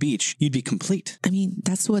dancing on the beach, you'd be complete. I mean,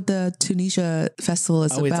 that's what the Tunisia festival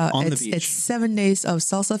is about. It's on the beach. It's 7 days of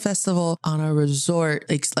salsa festival on a resort.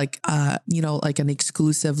 It's like, like an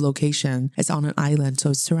exclusive location. It's on an island,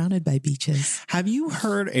 so it's surrounded by beaches. Have you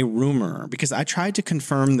heard a rumor? Because I tried to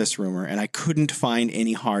confirm this rumor and I couldn't find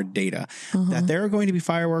any hard data that there are going to be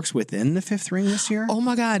fireworks within the fifth ring this year. Oh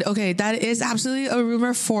my God. Okay. That is absolutely a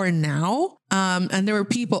rumor for now. And there were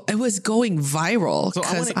people, it was going viral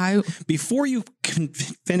because before you can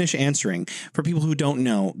finish answering, for people who don't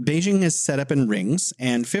know, Beijing is set up in rings,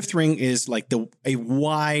 and fifth ring is like a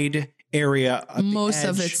wide area of most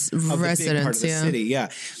of its residents, part of the city. Yeah.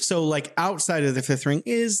 So like outside of the fifth ring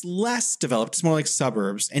is less developed. It's more like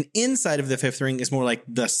suburbs, and inside of the fifth ring is more like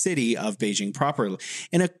the city of Beijing proper.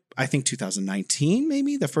 I think 2019,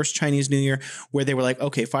 maybe the first Chinese New Year, where they were like,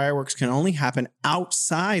 okay, fireworks can only happen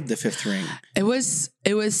outside the fifth ring. It was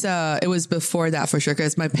before that for sure,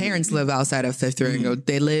 because my parents live outside of Fifth Ring Road.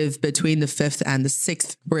 They live between the Fifth and the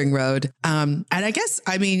Sixth Ring Road. And I guess,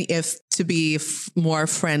 I mean, if to be more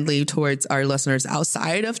friendly towards our listeners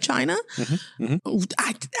outside of China,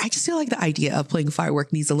 I just feel like the idea of playing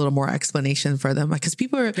firework needs a little more explanation for them, because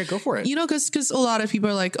people are go for it. Because a lot of people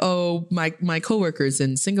are like, oh, my coworkers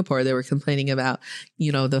in Singapore, they were complaining about,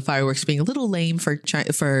 the fireworks being a little lame for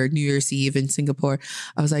New Year's Eve in Singapore.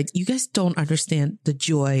 I was like, you guys don't understand the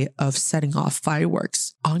joy of setting off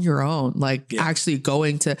fireworks on your own, actually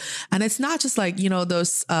going to, and it's not just like,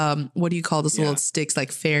 those, what do you call those little sticks,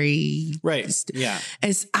 like fairy, right? Yeah.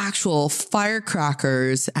 It's actual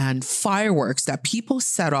firecrackers and fireworks that people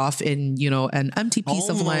set off in, an empty piece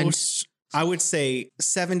of land. I would say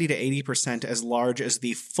 70 to 80% as large as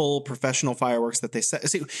the full professional fireworks that they set.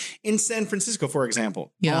 See, in San Francisco, for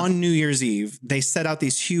example, on New Year's Eve, they set out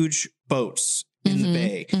these huge boats in the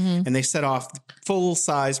bay, and they set off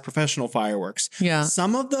full-size professional fireworks. Yeah.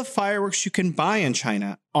 Some of the fireworks you can buy in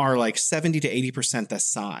China are like 70 to 80% the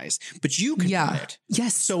size, but you can buy it.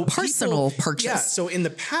 Yes. So personal purchase. Yeah. So in the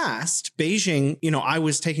past, Beijing, I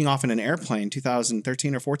was taking off in an airplane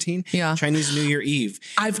 2013 or 14. Yeah. Chinese New Year Eve.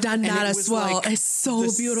 I've done that as well. It's so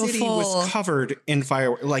beautiful. The city was covered in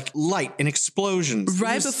fireworks, like light and explosions.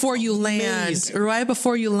 Right before you land,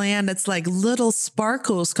 it's like little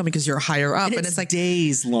sparkles coming because you're higher up, and it's like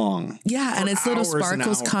days long. Yeah, and it's little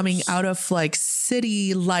sparkles coming out of like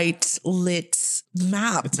city light lit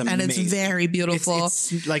map It's amazing. And it's very beautiful.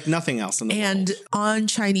 It's like nothing else in the world. And on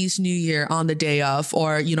Chinese New Year, on the day of,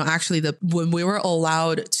 or, actually when we were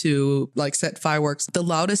allowed to like set fireworks, the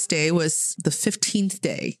loudest day was the 15th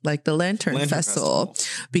day, like the Lantern Festival,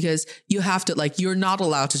 because you have to you're not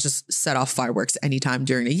allowed to just set off fireworks anytime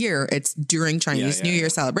during the year. It's during Chinese New Year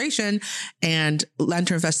celebration, and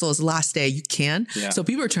Lantern Festival is the last day you can. Yeah. So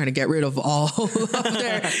people are trying to get rid of all of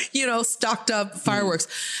their, stocked up fireworks.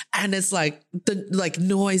 And it's like the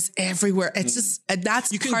noise everywhere. It's just,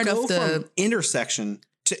 that's part of the intersection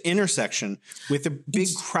to intersection with the big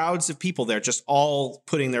crowds of people there, just all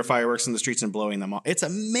putting their fireworks in the streets and blowing them off. It's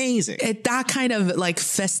amazing. That kind of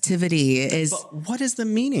festivity is. But what is the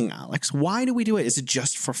meaning, Alex? Why do we do it? Is it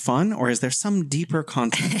just for fun, or is there some deeper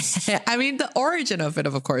context? I mean, the origin of it,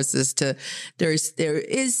 of course, is there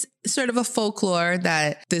is sort of a folklore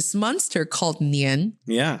that this monster called Nian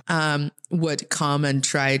would come and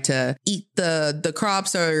try to eat the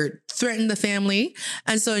crops or threaten the family.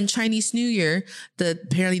 And so in Chinese New Year,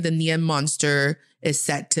 apparently the Nian monster is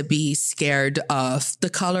said to be scared of the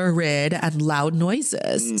color red and loud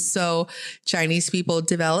noises. So Chinese people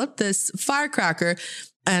developed this firecracker.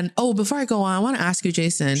 And before I go on, I want to ask you,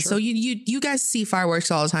 Jason. Sure. So you guys see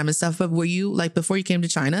fireworks all the time and stuff, but were you before you came to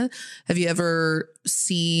China, have you ever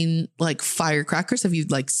seen firecrackers? Have you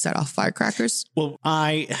set off firecrackers? Well,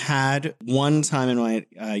 I had one time in my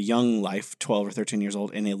young life, 12 or 13 years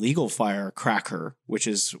old, an illegal firecracker, which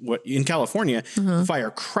is what in California,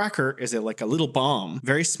 firecracker is a little bomb,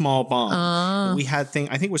 very small bomb. We had I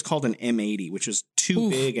think it was called an M80, which was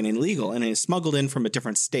too big and illegal, and it smuggled in from a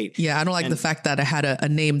different state. Yeah, I don't like the fact that it had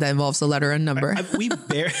a name that involves a letter and number. We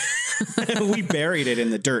buried it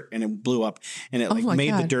in the dirt, and it blew up, and it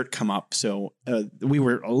made the dirt come up. So we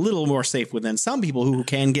were a little more safe than some people who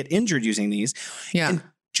can get injured using these. Yeah. And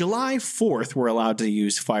July 4th, we're allowed to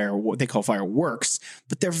use what they call fireworks,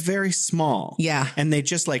 but they're very small. Yeah. And they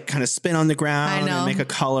just kind of spin on the ground and make a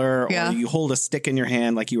color, or you hold a stick in your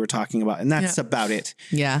hand like you were talking about. And that's about it.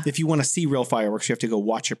 Yeah. If you want to see real fireworks, you have to go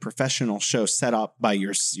watch a professional show set up by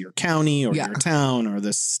your county or your town or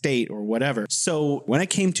the state or whatever. So when I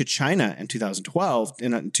came to China in 2012,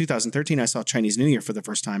 in 2013, I saw Chinese New Year for the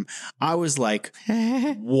first time. I was like,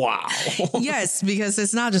 wow. Yes, because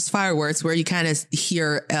it's not just fireworks where you kind of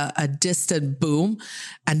hear a distant boom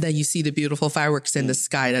and then you see the beautiful fireworks in the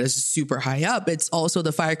sky that is super high up. It's also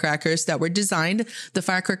the firecrackers that were designed. The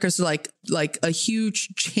firecrackers are like a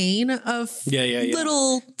huge chain of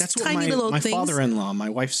little tiny little things. My father-in-law, my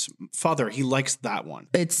wife's father, he likes that one.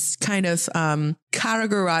 It's kind of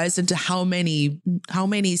categorized into how many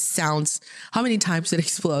sounds, how many times it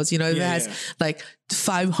explodes. If it has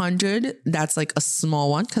 500, that's a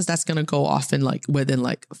small one because that's going to go off in within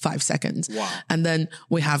 5 seconds. Wow. And then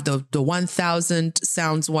we have the 1,000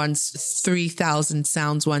 sounds ones, 3,000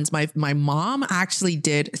 sounds ones. My mom actually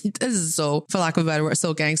did, this is so, for lack of a better word,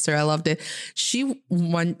 so gangster. I loved it. She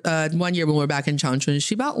one year when we were back in Changchun,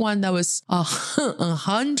 she bought one that was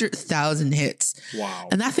 100,000 hits. Wow.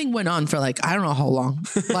 And that thing went on for I don't know how long.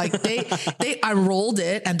 They unrolled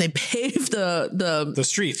it and they paved the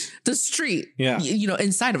street. The street. Yeah.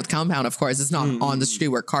 Inside of the compound, of course, it's not on the street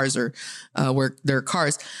where cars are, where there are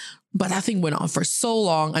cars. But that thing went on for so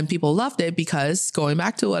long and people loved it because, going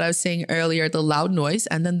back to what I was saying earlier, the loud noise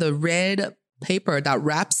and then the red paper that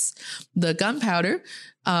wraps the gunpowder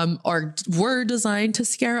were designed to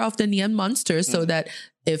scare off the Nian monster so that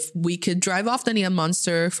if we could drive off the Nian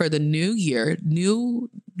monster for the new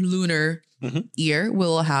lunar year,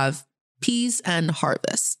 we'll have peace and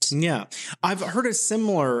harvest. Yeah. I've heard a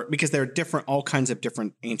similar, because there are all kinds of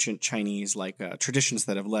different ancient Chinese traditions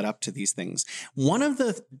that have led up to these things. One of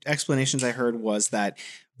the explanations I heard was that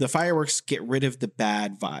the fireworks get rid of the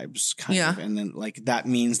bad vibes kind of. And then that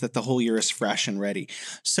means that the whole year is fresh and ready.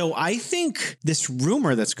 So I think this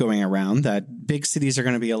rumor that's going around that big cities are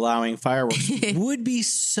going to be allowing fireworks would be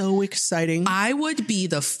so exciting. I would be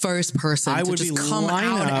the first person to just come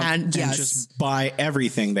out and just buy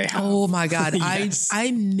everything they have. Oh my God.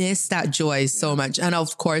 I miss that joy so much. And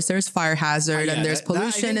of course there's fire hazard and there's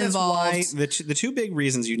pollution involved. Why the two big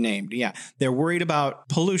reasons you named. Yeah. They're worried about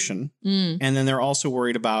pollution and then they're also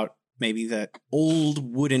worried about maybe that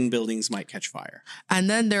old wooden buildings might catch fire. And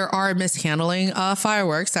then there are mishandling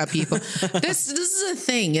fireworks that people, this is a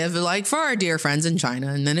thing if for our dear friends in China.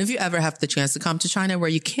 And then if you ever have the chance to come to China where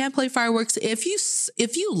you can't play fireworks, if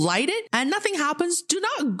you light it and nothing happens, do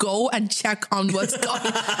not go and check on what's going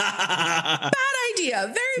on. Bad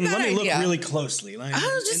idea. Very bad idea. Let me look really closely.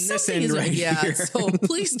 Just this end right here. So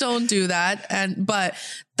please don't do that. But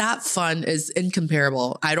that fun is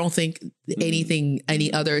incomparable. I don't think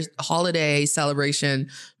any other holiday celebration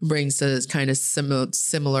brings a kind of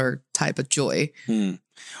similar type of joy.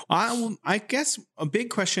 I guess a big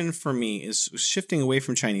question for me is shifting away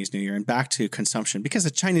from Chinese New Year and back to consumption, because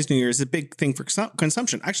the Chinese New Year is a big thing for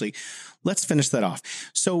consumption. Actually, let's finish that off.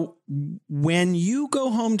 So when you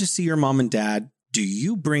go home to see your mom and dad, do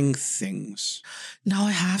you bring things? No,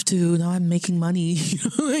 I have to. Now I'm making money.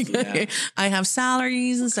 I have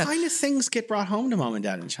salaries and stuff. What kind of things get brought home to mom and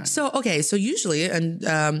dad in China? So usually,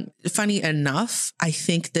 and funny enough, I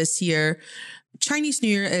think this year, Chinese New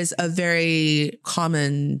Year is a very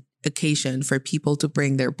common occasion for people to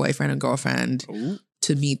bring their boyfriend and girlfriend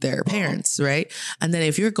to meet their parents, right? And then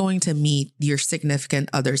if you're going to meet your significant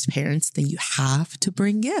other's parents, then you have to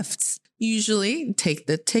bring gifts. Usually, take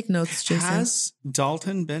notes, Jason. Has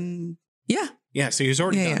Dalton been? Yeah. Yeah, so he's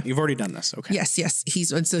already done. Yeah. You've already done this. Okay. Yes.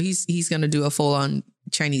 He's going to do a full-on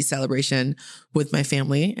Chinese celebration with my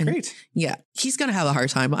family. And great. Yeah. He's going to have a hard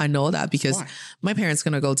time. I know that because my parents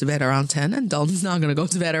going to go to bed around 10 and Dalton's not going to go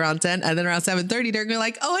to bed around 10. And then around 7:30, they're going to be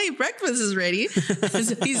like, oh, hey, breakfast is ready.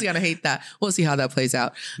 So he's going to hate that. We'll see how that plays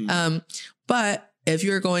out. But if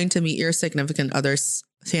you're going to meet your significant other's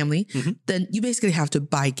family, then you basically have to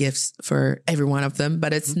buy gifts for every one of them.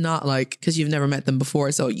 But it's not like, because you've never met them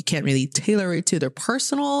before, so you can't really tailor it to their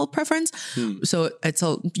personal preference. So it's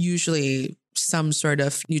usually some sort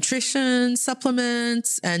of nutrition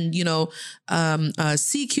supplements and,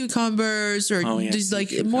 sea cucumbers or just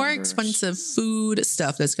like more expensive food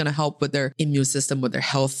stuff that's going to help with their immune system, with their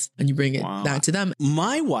health. And you bring that to them.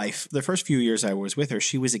 My wife, the first few years I was with her,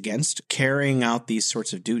 she was against carrying out these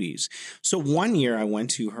sorts of duties. So one year I went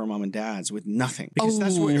to her mom and dad's with nothing because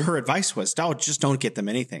that's what her advice was. Just don't get them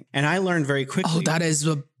anything. And I learned very quickly. Oh, that is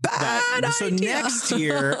a bad idea. So next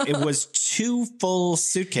year it was 2 full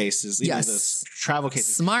suitcases. Those travel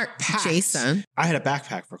cases. Smart, packed. Jason. I had a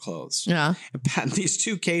backpack for clothes. Yeah. And these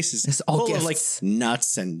 2 cases it's all full gifts. of like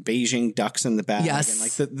nuts and Beijing ducks in the bag. Yes. And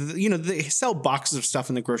like they sell boxes of stuff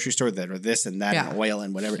in the grocery store that are this and that and oil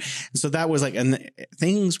and whatever. And so that was like, and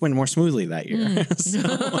things went more smoothly that year. So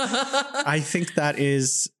I think that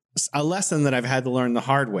is a lesson that I've had to learn the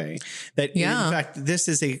hard way. That in fact, this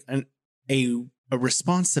is a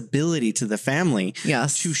responsibility to the family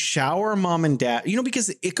to shower mom and dad, because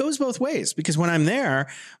it goes both ways. Because when I'm there,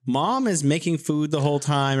 mom is making food the whole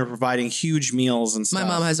time or providing huge meals and stuff. My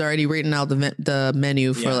mom has already written out the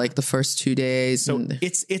menu for like the first 2 days. So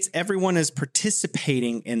it's everyone is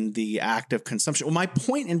participating in the act of consumption. Well, my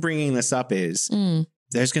point in bringing this up is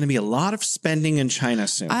there's going to be a lot of spending in China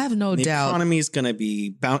soon. I have no doubt. The economy is going to be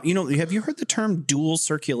bound. Have you heard the term dual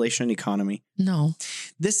circulation economy? No.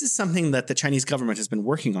 This is something that the Chinese government has been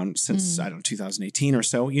working on since, 2018 or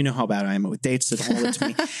so. You know how bad I am with dates, so don't hold it to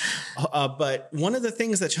me. But one of the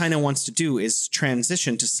things that China wants to do is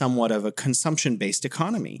transition to somewhat of a consumption-based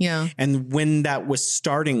economy. Yeah. And when that was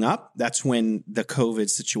starting up, that's when the COVID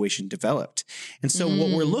situation developed. And so what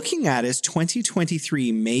we're looking at is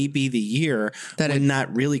 2023 may be the year when that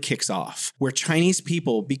really kicks off, where Chinese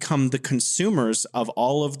people become the consumers of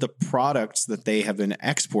all of the products that they have been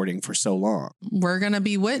exporting for so long. We're going to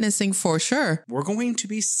be witnessing for sure. We're going to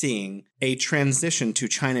be seeing a transition to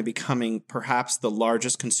China becoming perhaps the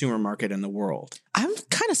largest consumer market in the world. I'm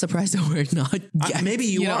kind of surprised that we're not yet. Maybe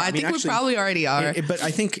you are. I think we probably already are. But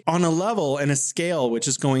I think on a level and a scale which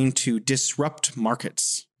is going to disrupt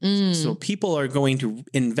markets. So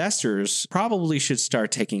investors probably should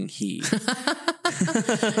start taking heed.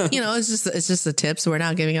 It's just a tip. So we're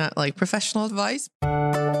not giving out like professional advice.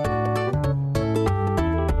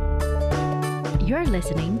 You're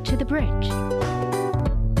listening to The Bridge.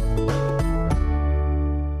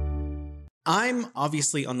 I'm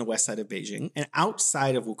obviously on the west side of Beijing, and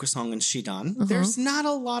outside of Wukusong and Xidan, there's not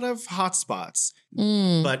a lot of hotspots.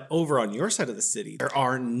 But over on your side of the city, there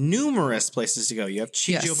are numerous places to go. You have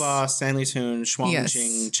Qijiuba, Sanlitun,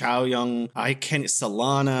 Shuangjing, Chaoyang,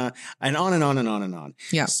 Solana, and on and on and on and on.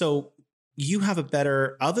 Yeah. So you have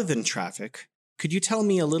other than traffic, could you tell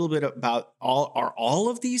me a little bit about are all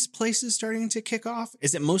of these places starting to kick off?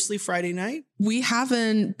 Is it mostly Friday night? We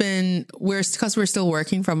haven't been, because we're still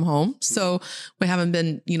working from home. So we haven't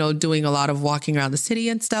been, doing a lot of walking around the city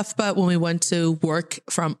and stuff. But when we went to work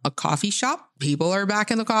from a coffee shop, people are back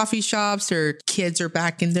in the coffee shops. Their kids are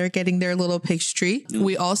back in there getting their little pastry.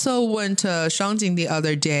 We also went to Shangjing the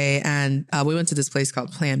other day, and we went to this place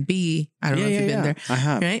called Plan B. I don't know if you've been there. I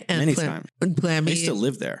have. Right? And many times. Plan B. I used to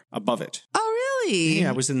live there above it. Oh, Really? Yeah,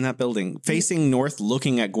 I was in that building facing north,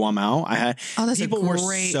 looking at Guamao. People were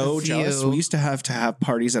so jealous. We used to have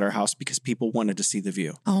parties at our house because people wanted to see the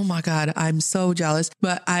view. Oh my God, I'm so jealous.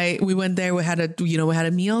 But we went there. We had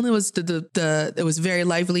a meal, and it was it was very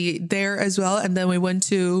lively there as well. And then we went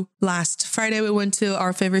to last Friday. We went to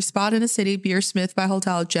our favorite spot in the city, Beersmith by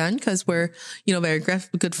Hotel Jen, because we're very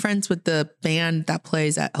good friends with the band that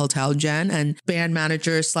plays at Hotel Jen, and band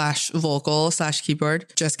manager / vocal /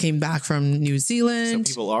 keyboard just came back from New Zealand.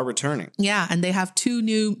 So people are returning. Yeah. And they have 2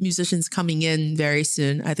 new musicians coming in very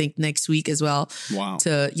soon. I think next week as well. Wow.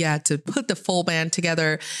 To put the full band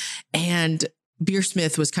together. And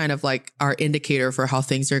Beersmith was kind of like our indicator for how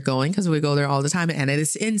things are going, because we go there all the time, and it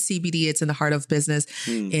is in CBD. It's in the heart of business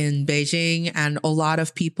in Beijing. And a lot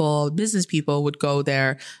of business people would go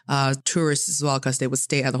there, tourists as well, because they would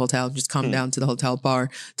stay at the hotel and just come down to the hotel bar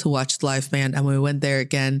to watch the live band. And we went there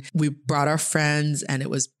again. We brought our friends, and it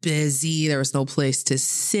was busy. There was no place to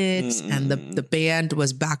sit. And the band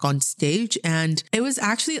was back on stage. And it was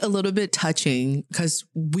actually a little bit touching, because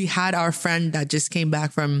we had our friend that just came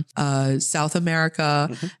back from South America.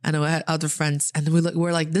 And I had other friends, and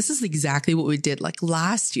we're like, this is exactly what we did like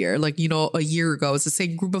last year, like, a year ago. It's the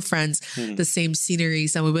same group of friends, the same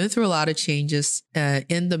sceneries. And we went through a lot of changes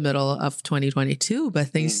in the middle of 2022, but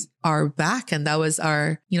things are back. And that was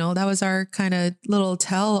our kind of little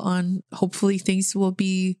tell on hopefully things will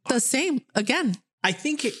be the same again. I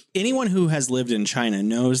think anyone who has lived in China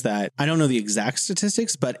knows that, I don't know the exact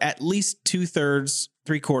statistics, but at least 2/3,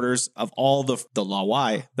 3/4 of all the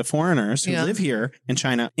Lawai, the foreigners who live here in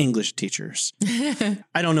China, English teachers.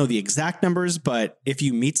 I don't know the exact numbers, but if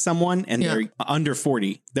you meet someone and they're under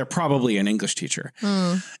 40, they're probably an English teacher.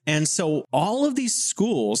 And so all of these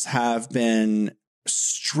schools have been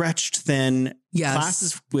stretched thin.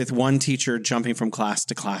 Classes with one teacher jumping from class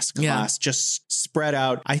to class to class, just spread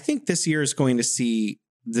out. I think this year is going to see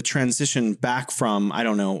the transition back from,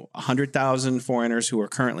 100,000 foreigners who are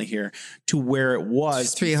currently here to where it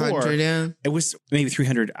was 300. Before. Yeah, it was maybe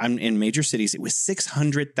 300 in major cities. It was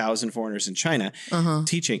 600,000 foreigners in China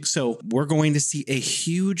teaching. So we're going to see a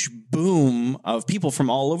huge boom of people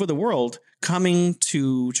from all over the world coming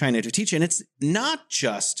to China to teach. And it's not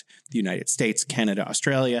just the United States, Canada,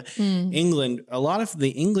 Australia, England. A lot of the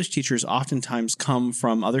English teachers oftentimes come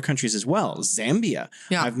from other countries as well. Zambia.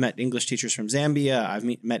 Yeah. I've met English teachers from Zambia. I've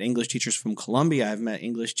met English teachers from Colombia. I've met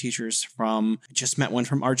English teachers just met one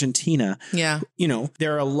from Argentina. Yeah.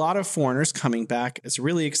 There are a lot of foreigners coming back. It's a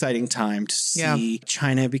really exciting time to see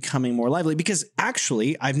China becoming more lively, because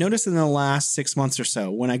actually I've noticed in the last 6 months or so,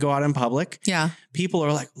 when I go out in public, people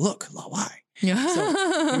are like, look, Lawai. Yeah.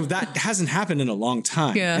 So that hasn't happened in a long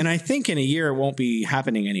time. Yeah. And I think in a year it won't be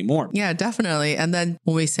happening anymore. Yeah, definitely. And then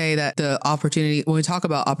when we say that when we talk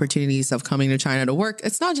about opportunities of coming to China to work,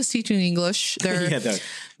 it's not just teaching English.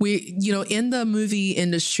 In the movie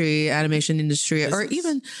industry, animation industry, business. Or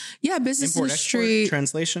even, business import, industry, export,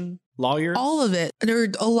 translation, lawyer, all of it. There are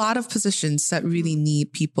a lot of positions that really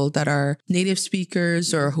need people that are native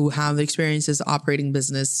speakers or who have experiences operating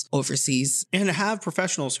business overseas. And to have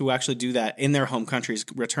professionals who actually do that in their home countries,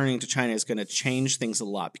 returning to China is going to change things a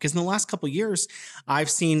lot. Because in the last couple of years, I've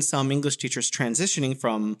seen some English teachers transitioning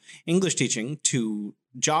from English teaching to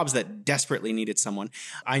jobs that desperately needed someone.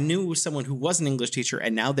 I knew someone who was an English teacher,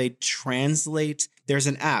 and now they translate. There's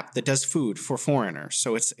an app that does food for foreigners.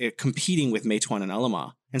 So it's competing with Meituan and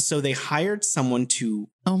Ele.me. And so they hired someone to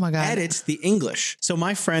edit the English. So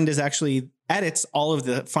my friend edits all of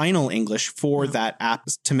the final English for that app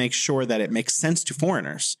to make sure that it makes sense to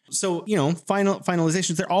foreigners. So,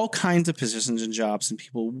 finalizations, there are all kinds of positions and jobs, and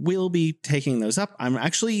people will be taking those up. I'm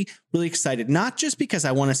actually really excited, not just because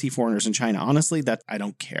I want to see foreigners in China. Honestly, that I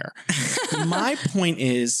don't care. My point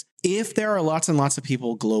is, if there are lots and lots of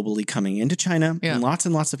people globally coming into China and lots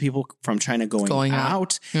of people from China going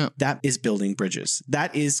out, that is building bridges.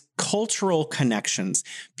 That is cultural connections.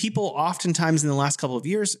 People oftentimes in the last couple of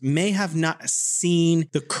years may have not seen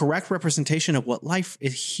the correct representation of what life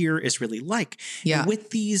here is really like. Yeah. And with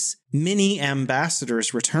these mini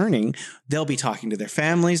ambassadors returning, they'll be talking to their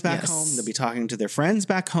families back home. They'll be talking to their friends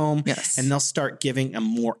back home. Yes. And they'll start giving a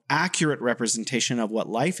more accurate representation of what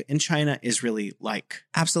life in China is really like.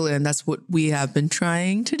 Absolutely. And that's what we have been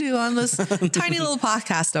trying to do on this tiny little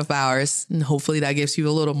podcast of ours. And hopefully that gives you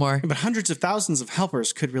a little more. But hundreds of thousands of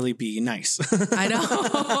helpers could really be nice. I know.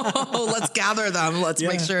 Let's gather them. Let's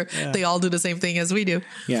make sure they all do the same thing as we do.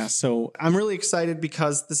 Yeah. So I'm really excited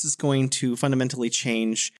because this is going to fundamentally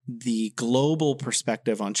change the global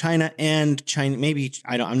perspective on China and China. Maybe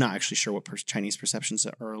I'm not actually sure what Chinese perceptions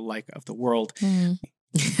are like of the world.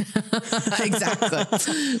 Exactly.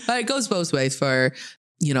 It goes both ways for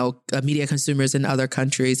media consumers in other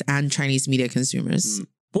countries and Chinese media consumers.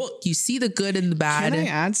 Well, you see the good and the bad. Can I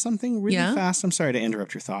add something really fast? I'm sorry to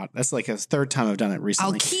interrupt your thought. That's like a third time I've done it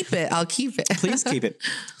recently. I'll keep it. Please keep it.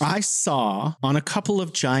 I saw on a couple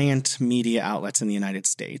of giant media outlets in the United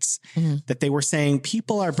States that they were saying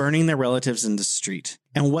people are burning their relatives in the street.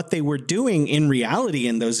 And what they were doing in reality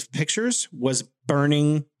in those pictures was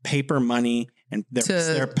burning paper money and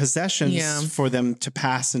their possessions for them to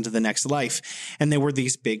pass into the next life. And they were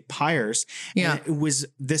these big pyres. Yeah. And it was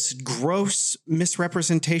this gross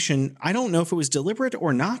misrepresentation. I don't know if it was deliberate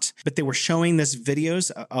or not, but they were showing this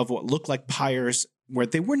videos of what looked like pyres where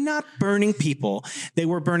they were not burning people. They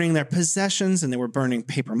were burning their possessions and they were burning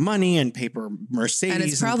paper money and paper Mercedes. And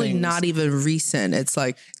it's probably not even recent. It's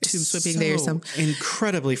like sweeping day or something.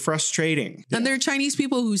 Incredibly frustrating. And there are Chinese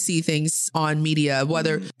people who see things on media,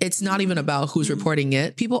 whether it's not even about who's reporting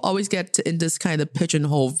it. People always get in this kind of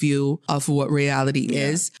pigeonhole view of what reality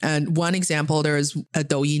is. And one example, there is a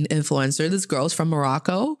Douyin influencer. This girl's from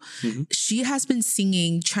Morocco. She has been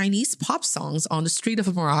singing Chinese pop songs on the street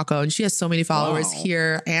of Morocco. And she has so many followers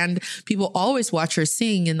here, and people always watch her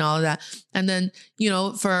sing and all of that. And then,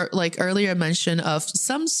 for like earlier mention of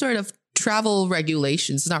some sort of travel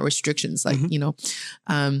regulations, not restrictions, like,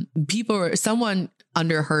 someone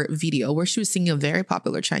under her video where she was singing a very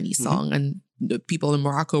popular Chinese song and the people in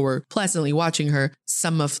Morocco were pleasantly watching her.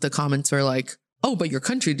 Some of the comments were like, oh, but your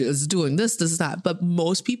country is doing this, that. But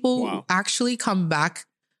most people actually come back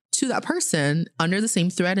to that person under the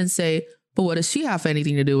same thread and say, but what does she have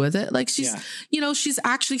anything to do with it? Like she's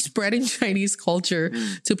actually spreading Chinese culture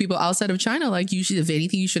to people outside of China. Like if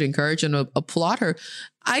anything, you should encourage and applaud her.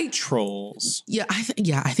 Trolls. Yeah. I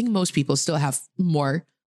think most people still have more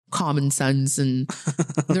common sense and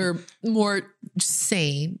they're more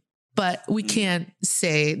sane, but we can't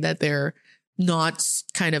say that they're not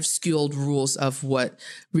kind of skilled rules of what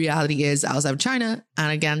reality is outside of China.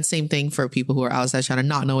 And again, same thing for people who are outside China,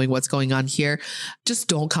 not knowing what's going on here. Just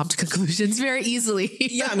don't come to conclusions very easily.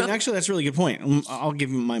 Yeah, I mean, actually, that's a really good point. I'll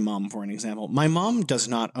give my mom for an example. My mom does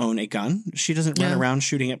not own a gun. She doesn't run around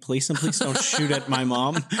shooting at police, and police don't shoot at my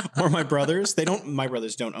mom or my brothers. My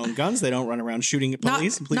brothers don't own guns. They don't run around shooting at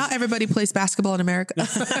police. Not everybody plays basketball in America.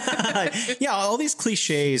 Yeah, all these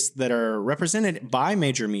cliches that are represented by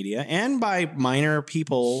major media and by minor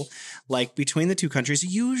people, like between the two countries,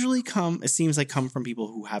 usually come from people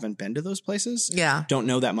who haven't been to those places. Yeah. Don't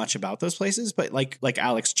know that much about those places. But like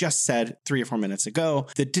Alex just said 3 or 4 minutes ago,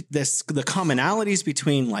 the commonalities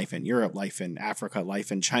between life in Europe, life in Africa,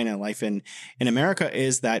 life in China, life in America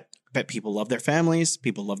is that people love their families,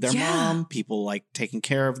 people love their mom, people like taking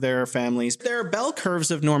care of their families. There are bell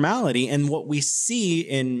curves of normality, and what we see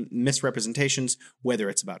in misrepresentations, whether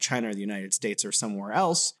it's about China or the United States or somewhere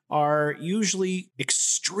else, are usually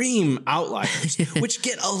extreme outliers, which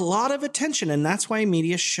get a lot of attention, and that's why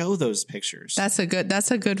media show those pictures. That's a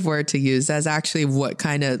good word to use. That's actually what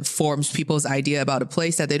kind of forms people's idea about a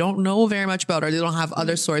place that they don't know very much about or they don't have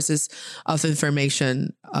other sources of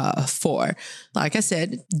information for. Like I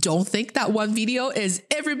said, don't think that one video is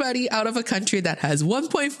everybody out of a country that has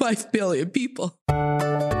 1.5 billion people.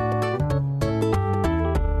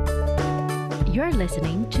 You're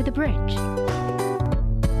listening to The Bridge.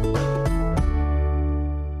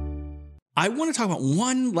 I want to talk about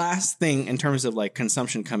one last thing in terms of like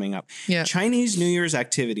consumption coming up. Yeah. Chinese New Year's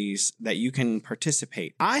activities that you can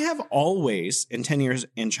participate. I have always, in 10 years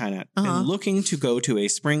in China, been looking to go to a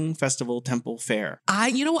Spring Festival Temple Fair. I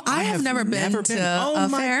have never been to a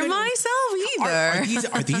fair myself either.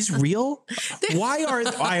 Are these real?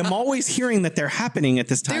 I am always hearing that they're happening at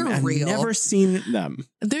this time. I've never seen them.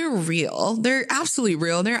 They're real. They're absolutely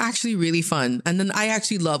real. They're actually really fun. And then I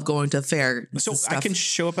actually love going to fair. So I can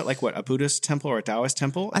show up at like a Buddhist temple or a Taoist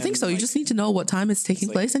temple? I think so. You just need to know what time it's taking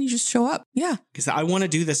place and you just show up. Yeah. Because I want to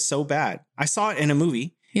do this so bad. I saw it in a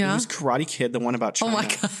movie. Yeah. It was Karate Kid, the one about China. Oh my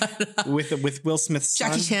God. with Will Smith's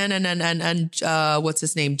son. Jackie Chan and what's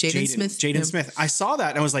his name? Jaden Smith. Jaden Smith. I saw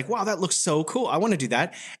that and I was like, wow, that looks so cool. I want to do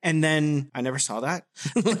that. And then I never saw that.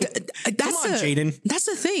 Come on, Jaden. That's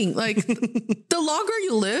the thing. Like the longer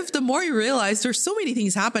you live, the more you realize there's so many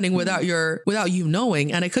things happening without you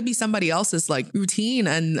knowing. And it could be somebody else's like routine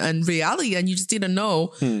and reality. And you just didn't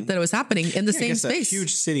know that it was happening in the same space. A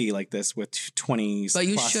huge city like this with 20 But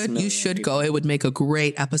you should go. It would make a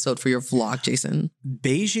great episode for your vlog, Jason.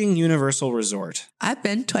 Beijing Universal Resort. I've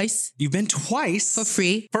been twice. You've been twice? For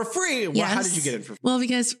free. For free? Yes. Well, how did you get it for free? Well,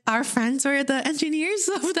 because our friends were the engineers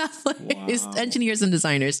of that place. Wow. Engineers and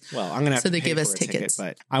designers. Well, I'm going to have to pay give for us a tickets.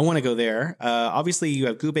 Ticket, but I want to go there. Obviously, you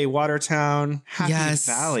have Gubei Watertown, Happy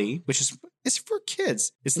Valley, which is It's for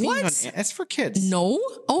kids. It's it's for kids. No?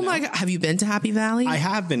 Oh my God. Have you been to Happy Valley? I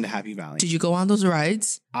have been to Happy Valley. Did you go on those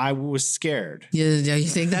rides? I was scared. Yeah, you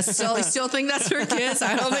think that's still, you still think that's for kids?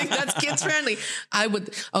 I don't think that's kids friendly.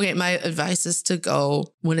 My advice is to go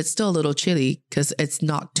when it's still a little chilly because it's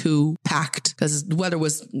not too packed, because the weather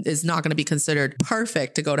is not going to be considered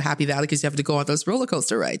perfect to go to Happy Valley because you have to go on those roller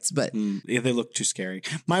coaster rides. But yeah, they look too scary.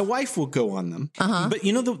 My wife will go on them. But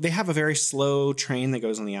you know, they have a very slow train that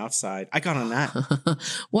goes on the outside. I got on that.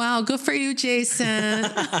 Wow, good for you, Jason.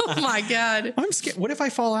 Oh my God. I'm scared. What if I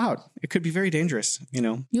fall out? It could be very dangerous, you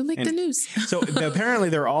know. You'll make the news. So apparently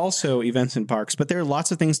there are also events in parks, but there are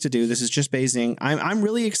lots of things to do. This is just Beijing. I'm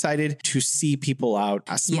really excited to see people out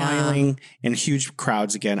smiling in huge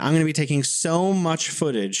crowds again. I'm going to be taking so much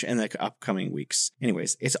footage in the upcoming weeks.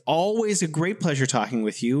 Anyways, it's always a great pleasure talking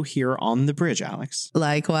with you here on The Bridge, Alex.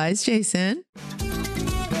 Likewise, Jason.